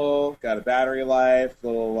simple, got a battery life,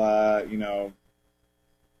 little,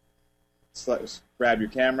 grab your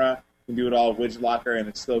camera, you can do it all with widget locker, and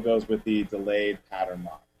it still goes with the delayed pattern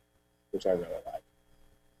lock, which I really like.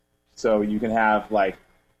 So you can have, what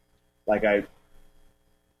am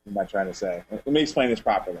I trying to say? Let me explain this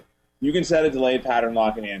properly. You can set a delayed pattern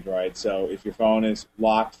lock in Android, so if your phone is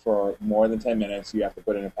locked for more than 10 minutes, you have to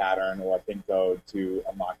put in a pattern or a PIN code to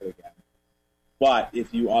unlock it again. But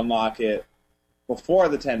if you unlock it before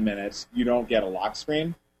the 10 minutes, you don't get a lock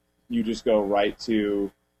screen. You just go right to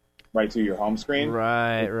your home screen.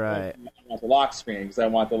 Right. I want the lock screen because I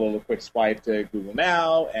want the little quick swipe to Google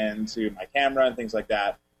Now and to my camera and things like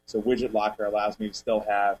that. So Widget Locker allows me to still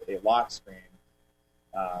have a lock screen.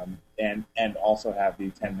 And also have the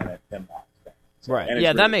 10-minute PIN lock thing. So, right.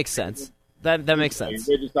 Yeah, that makes sense. That makes sense.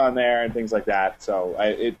 Widgets on there and things like that. So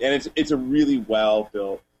it's a really well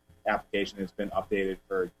built application. It's been updated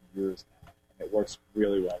for years now, and it works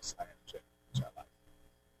really well. Which I like.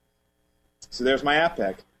 So there's my app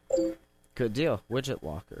pick. Good deal. Widget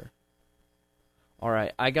Locker. All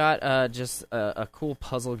right, I got just a cool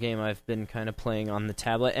puzzle game I've been kind of playing on the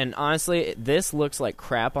tablet, and honestly, this looks like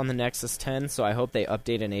crap on the Nexus 10, so I hope they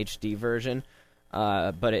update an HD version,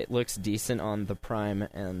 but it looks decent on the Prime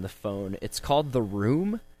and the phone. It's called The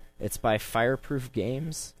Room. It's by Fireproof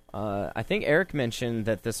Games. I think Eric mentioned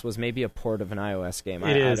that this was maybe a port of an iOS game.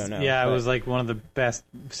 It is. I don't know. Yeah, it was like one of the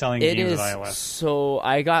best-selling games of iOS. So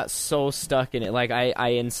I got so stuck in it. Like, I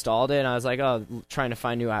installed it, and I was like, trying to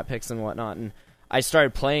find new app picks and whatnot, and I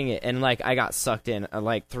started playing it, and I got sucked in.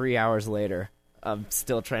 3 hours later, I'm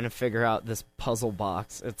still trying to figure out this puzzle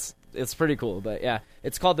box. It's pretty cool, but yeah,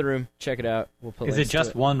 it's called The Room. Check it out. We'll put. Is it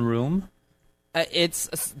just one room? It's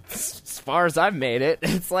as far as I've made it.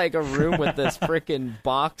 It's like a room with this freaking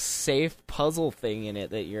box safe puzzle thing in it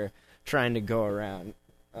that you're trying to go around.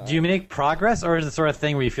 Do you make progress, or is it the sort of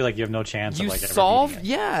thing where you feel like you have no chance of ever solve? beating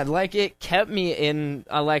it? Yeah, it kept me in.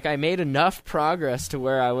 I made enough progress to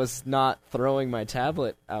where I was not throwing my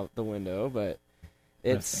tablet out the window, but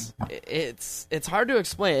it's hard to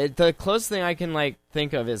explain. The closest thing I can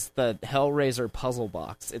think of is the Hellraiser puzzle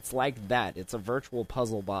box. It's like that. It's a virtual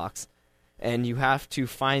puzzle box, and you have to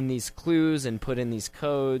find these clues and put in these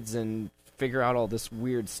codes and figure out all this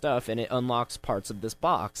weird stuff, and it unlocks parts of this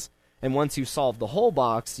box. And once you solve the whole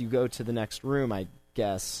box, you go to the next room, I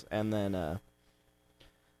guess, and then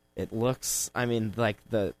it looks,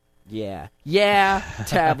 tablet, yeah.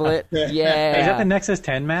 Is that the Nexus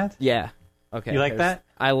 10, Matt? Yeah. Okay. You like that?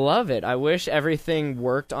 I love it. I wish everything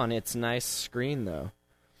worked on its nice screen, though.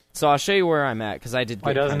 So I'll show you where I'm at, because I did get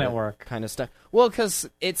Why doesn't it work? Kind of stuff. Well, because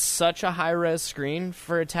it's such a high-res screen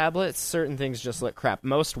for a tablet, certain things just look crap.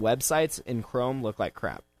 Most websites in Chrome look like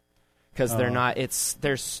crap. Because they're not,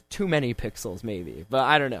 there's too many pixels, maybe. But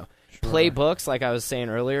I don't know. Sure. Play books, like I was saying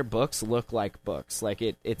earlier, books look like books.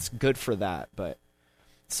 It's good for that. But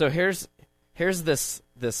so here's this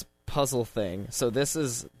puzzle thing. So this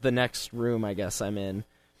is the next room, I guess, I'm in.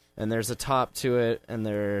 And there's a top to it, and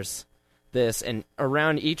there's this. And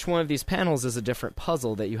around each one of these panels is a different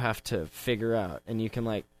puzzle that you have to figure out. And you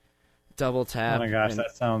can, double tap. Oh my gosh,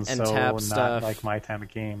 that sounds so tap not stuff. like my time of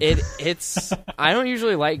game. It's I don't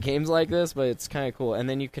usually like games like this, but it's kind of cool. And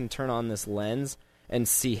then you can turn on this lens and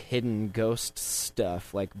see hidden ghost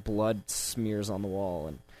stuff, like blood smears on the wall,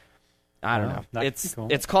 and I don't know.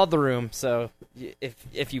 It's called The Room, so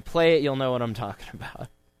if you play it, you'll know what I'm talking about.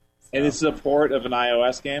 And this is a port of an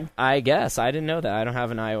iOS game? I guess. I didn't know that. I don't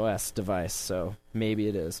have an iOS device, so maybe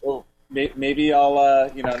it is. Well, maybe I'll,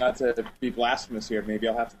 not to be blasphemous here, maybe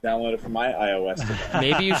I'll have to download it from my iOS device.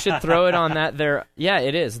 Maybe you should throw it on that there. Yeah,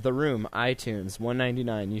 it is. The Room, iTunes,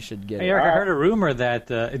 $1.99. You should get it. Eric, I heard a rumor that,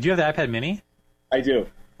 do you have the iPad mini? I do.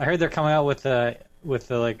 I heard they're coming out with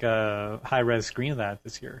the high-res screen of that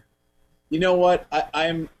this year. You know what?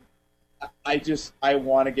 I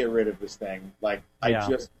want to get rid of this thing. Like, Yeah. I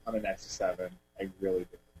just want an Nexus 7. I really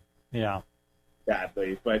do. Yeah.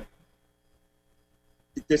 Badly. But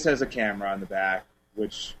this has a camera on the back,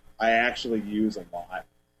 which I actually use a lot.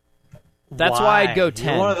 That's why I'd go You're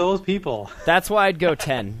 10. one of those people. That's why I'd go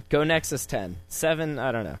 10. Go Nexus 10. 7,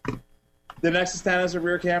 I don't know. The Nexus 10 has a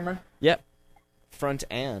rear camera? Yep. Front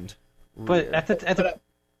and But rear. at the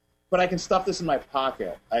But I can stuff this in my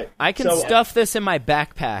pocket. I can stuff this in my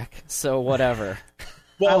backpack, so whatever.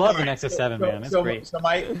 I love the alright, Nexus 7, man. It's so, great. So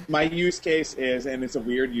my use case is, and it's a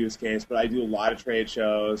weird use case, but I do a lot of trade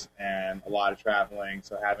shows and a lot of traveling.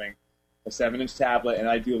 So having a 7-inch tablet, and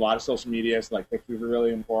I do a lot of social media, so like pictures are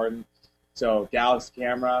really important. So Galaxy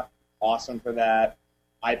camera, awesome for that.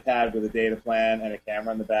 iPad with a data plan and a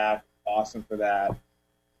camera in the back, awesome for that.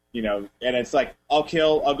 You know, and it's like I'll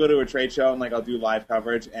go to a trade show and like I'll do live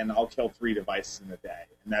coverage and I'll kill 3 devices in a day,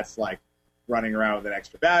 and that's like running around with an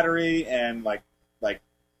extra battery and like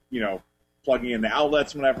you know, plugging in the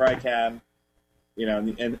outlets whenever I can. You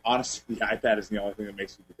know, and honestly, the iPad is the only thing that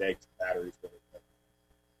makes it the day because the battery's really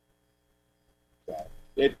good.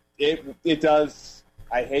 So it does.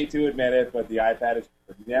 I hate to admit it, but the iPad is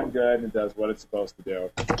pretty damn good and it does what it's supposed to do.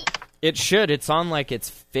 It should. It's on like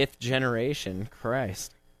its 5th generation.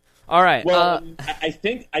 Christ. All right. Well, I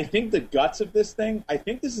think the guts of this thing. I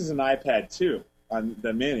think this is an iPad 2 on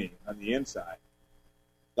the Mini on the inside.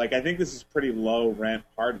 Like, I think this is pretty low rent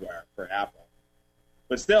hardware for Apple,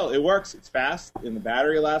 but still, it works. It's fast, and the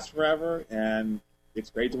battery lasts forever, and it's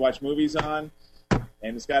great to watch movies on.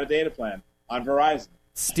 And it's got a data plan on Verizon.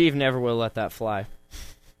 Steve never will let that fly.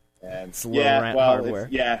 And It's low rent hardware.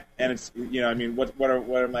 And it's, you know, I mean, what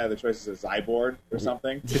are my other choices? A Zyborg or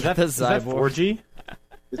something? Is that The 4G?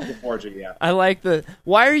 It's the 4G, yeah. I like the.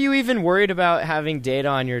 Why are you even worried about having data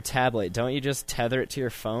on your tablet? Don't you just tether it to your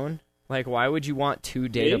phone? Like, why would you want 2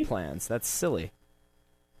 data Me? plans? That's silly.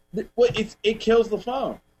 Well, it kills the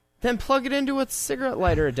phone. Then plug it into a cigarette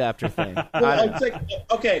lighter adapter thing. Well, it's like,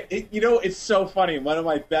 okay, you know, it's so funny. One of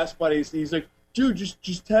my best buddies, he's like, dude,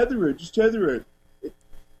 just tether it.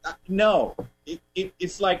 No,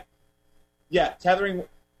 it's like, yeah, tethering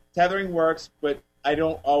works, but I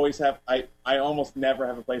don't always have. I almost never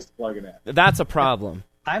have a place to plug it in. That's a problem.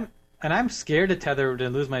 I'm scared to tether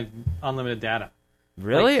and lose my unlimited data.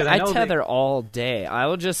 Really? Like, 'cause I know tether all day. I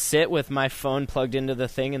will just sit with my phone plugged into the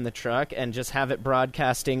thing in the truck and just have it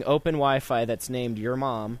broadcasting open Wi-Fi that's named your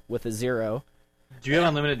mom with a 0. Do you have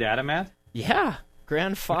unlimited data, Matt? Yeah,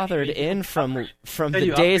 grandfathered in from Said the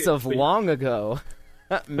you days upgrade, of but- long ago.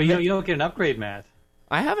 But you don't get an upgrade, Matt.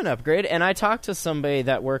 I have an upgrade, and I talked to somebody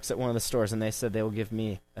that works at one of the stores, and they said they will give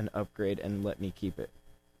me an upgrade and let me keep it.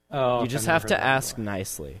 Oh, You okay, just I've never have heard to that ask before.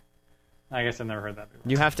 nicely. I guess I've never heard that before.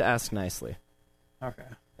 You have to ask nicely, Okay.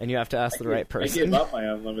 and you have to ask the right I person. gave up my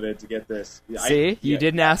unlimited to get this. See? You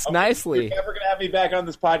didn't ask nicely. You're never gonna have me back on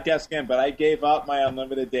this podcast again, but I gave up my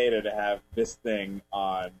unlimited data to have this thing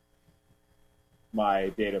on my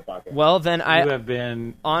data bucket. Well, then You I have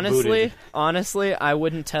been honestly, booted. I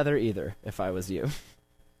wouldn't tether either if I was you.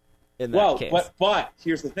 In that case, but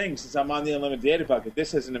here's the thing: since I'm on the unlimited data bucket,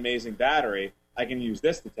 this has an amazing battery. I can use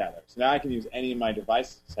this to tether. So now I can use any of my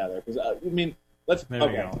devices to tether. Because I mean, There we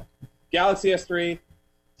go. Galaxy S3,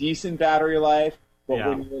 decent battery life, but Yeah.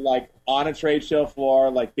 when you're like on a trade show floor,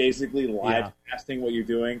 like basically live Yeah. casting what you're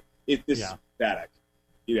doing, this is pathetic.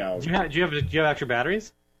 You know. Do you have extra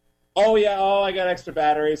batteries? Oh yeah, I got extra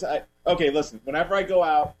batteries. Okay, listen. Whenever I go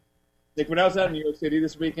out, like when I was out in New York City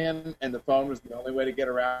this weekend, and the phone was the only way to get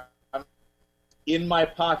around, in my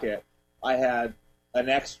pocket I had an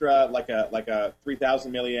extra like a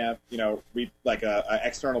 3,000 milliamp, you know, like a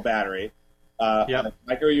external battery, a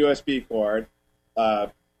micro USB cord, a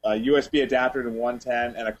USB adapter to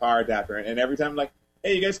 110, and a car adapter. And every time I'm like,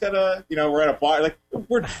 hey, you guys got we're at a bar, like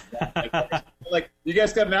we're like, you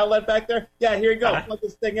guys got an outlet back there? Yeah, here you go. Plug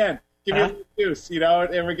this thing in. Give me a little juice, you know.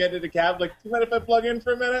 And we're getting into the cab. Like, do you mind if I plug in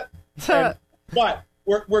for a minute? But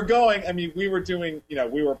we're going. I mean, we were doing,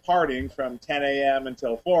 we were partying from 10 a.m.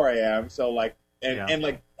 until 4 a.m. So like, and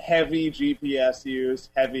like heavy GPS use,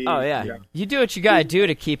 heavy. Oh yeah, you do what you gotta do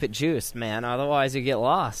to keep it juiced, man. Otherwise, you get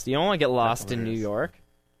lost. You don't want to get lost in New York.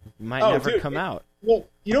 You might never come out. Well,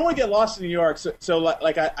 you don't want to get lost in New York. So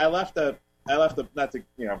like I left the not to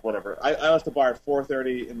whatever. I left the bar at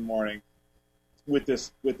 4:30 in the morning with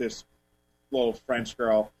this little French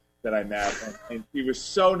girl that I met, and she was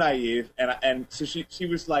so naive, and so she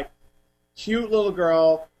was like cute little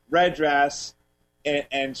girl, red dress,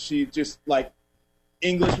 and she just like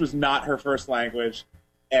English was not her first language,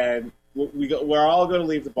 and we're all going to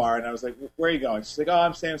leave the bar, and I was like, where are you going? She's like, oh,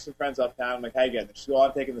 I'm staying with some friends uptown. I'm like, how you getting there? She's like, oh,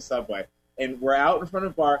 I'm taking the subway. And we're out in front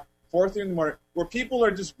of the bar. 4:30 in the morning, where people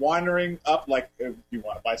are just wandering up, like, do you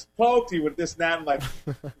want to buy some Coke? Do you want this and that?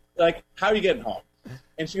 And like, how are you getting home?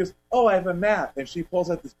 And she goes, oh, I have a map. And she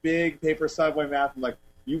pulls out this big paper subway map. I'm like,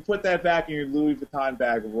 you put that back in your Louis Vuitton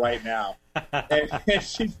bag right now. and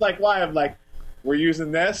she's like, why? I'm like, we're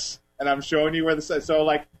using this, and I'm showing you where the so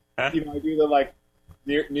like, I do the like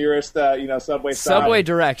nearest subway stop. Subway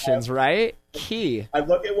directions, right? Key. I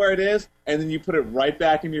look at where it is, and then you put it right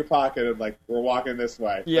back in your pocket, and like, we're walking this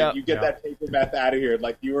way. Yeah. Like, you get that paper map out of here.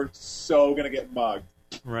 Like, you are so gonna get mugged.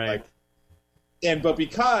 Right. Like, but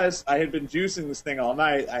because I had been juicing this thing all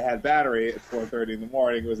night, I had battery at 4:30 in the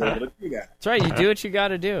morning. Was able to do that. That's right. You do what you got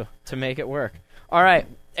to do to make it work. All right,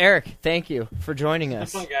 Eric. Thank you for joining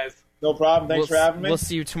us. Have fun, guys. No problem. Thanks for having me. We'll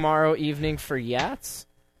see you tomorrow evening for Yats.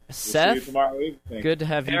 We'll Seth, see you tomorrow evening. good to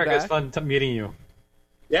have you Eric, back. it's fun meeting you.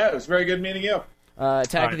 Yeah, it was very good meeting you.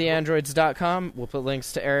 Attackoftheandroids.com. We'll put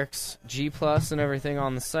links to Eric's G+ and everything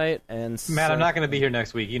on the site. And Matt, I'm not going to be here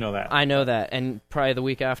next week. You know that. I know that, and probably the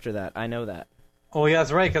week after that. I know that. Oh, yeah,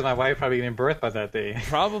 that's right, because my wife probably giving birth by that day.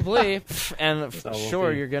 Probably. And So we'll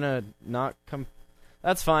sure, see. you're going to not come.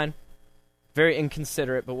 That's fine. Very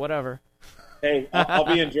inconsiderate, but whatever. Hey, I'll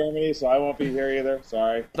be in Germany, so I won't be here either.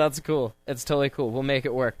 Sorry. That's cool. It's totally cool. We'll make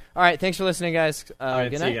it work. All right, thanks for listening, guys. All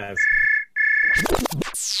right, good see night. you guys.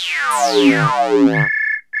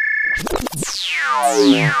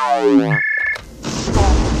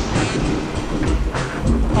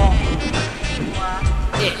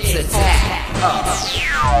 It's Attack of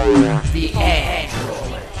the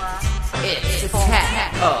Android. It's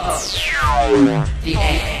Attack of the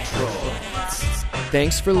Android.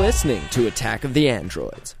 Thanks for listening to Attack of the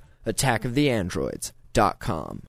Androids. attackoftheandroids.com.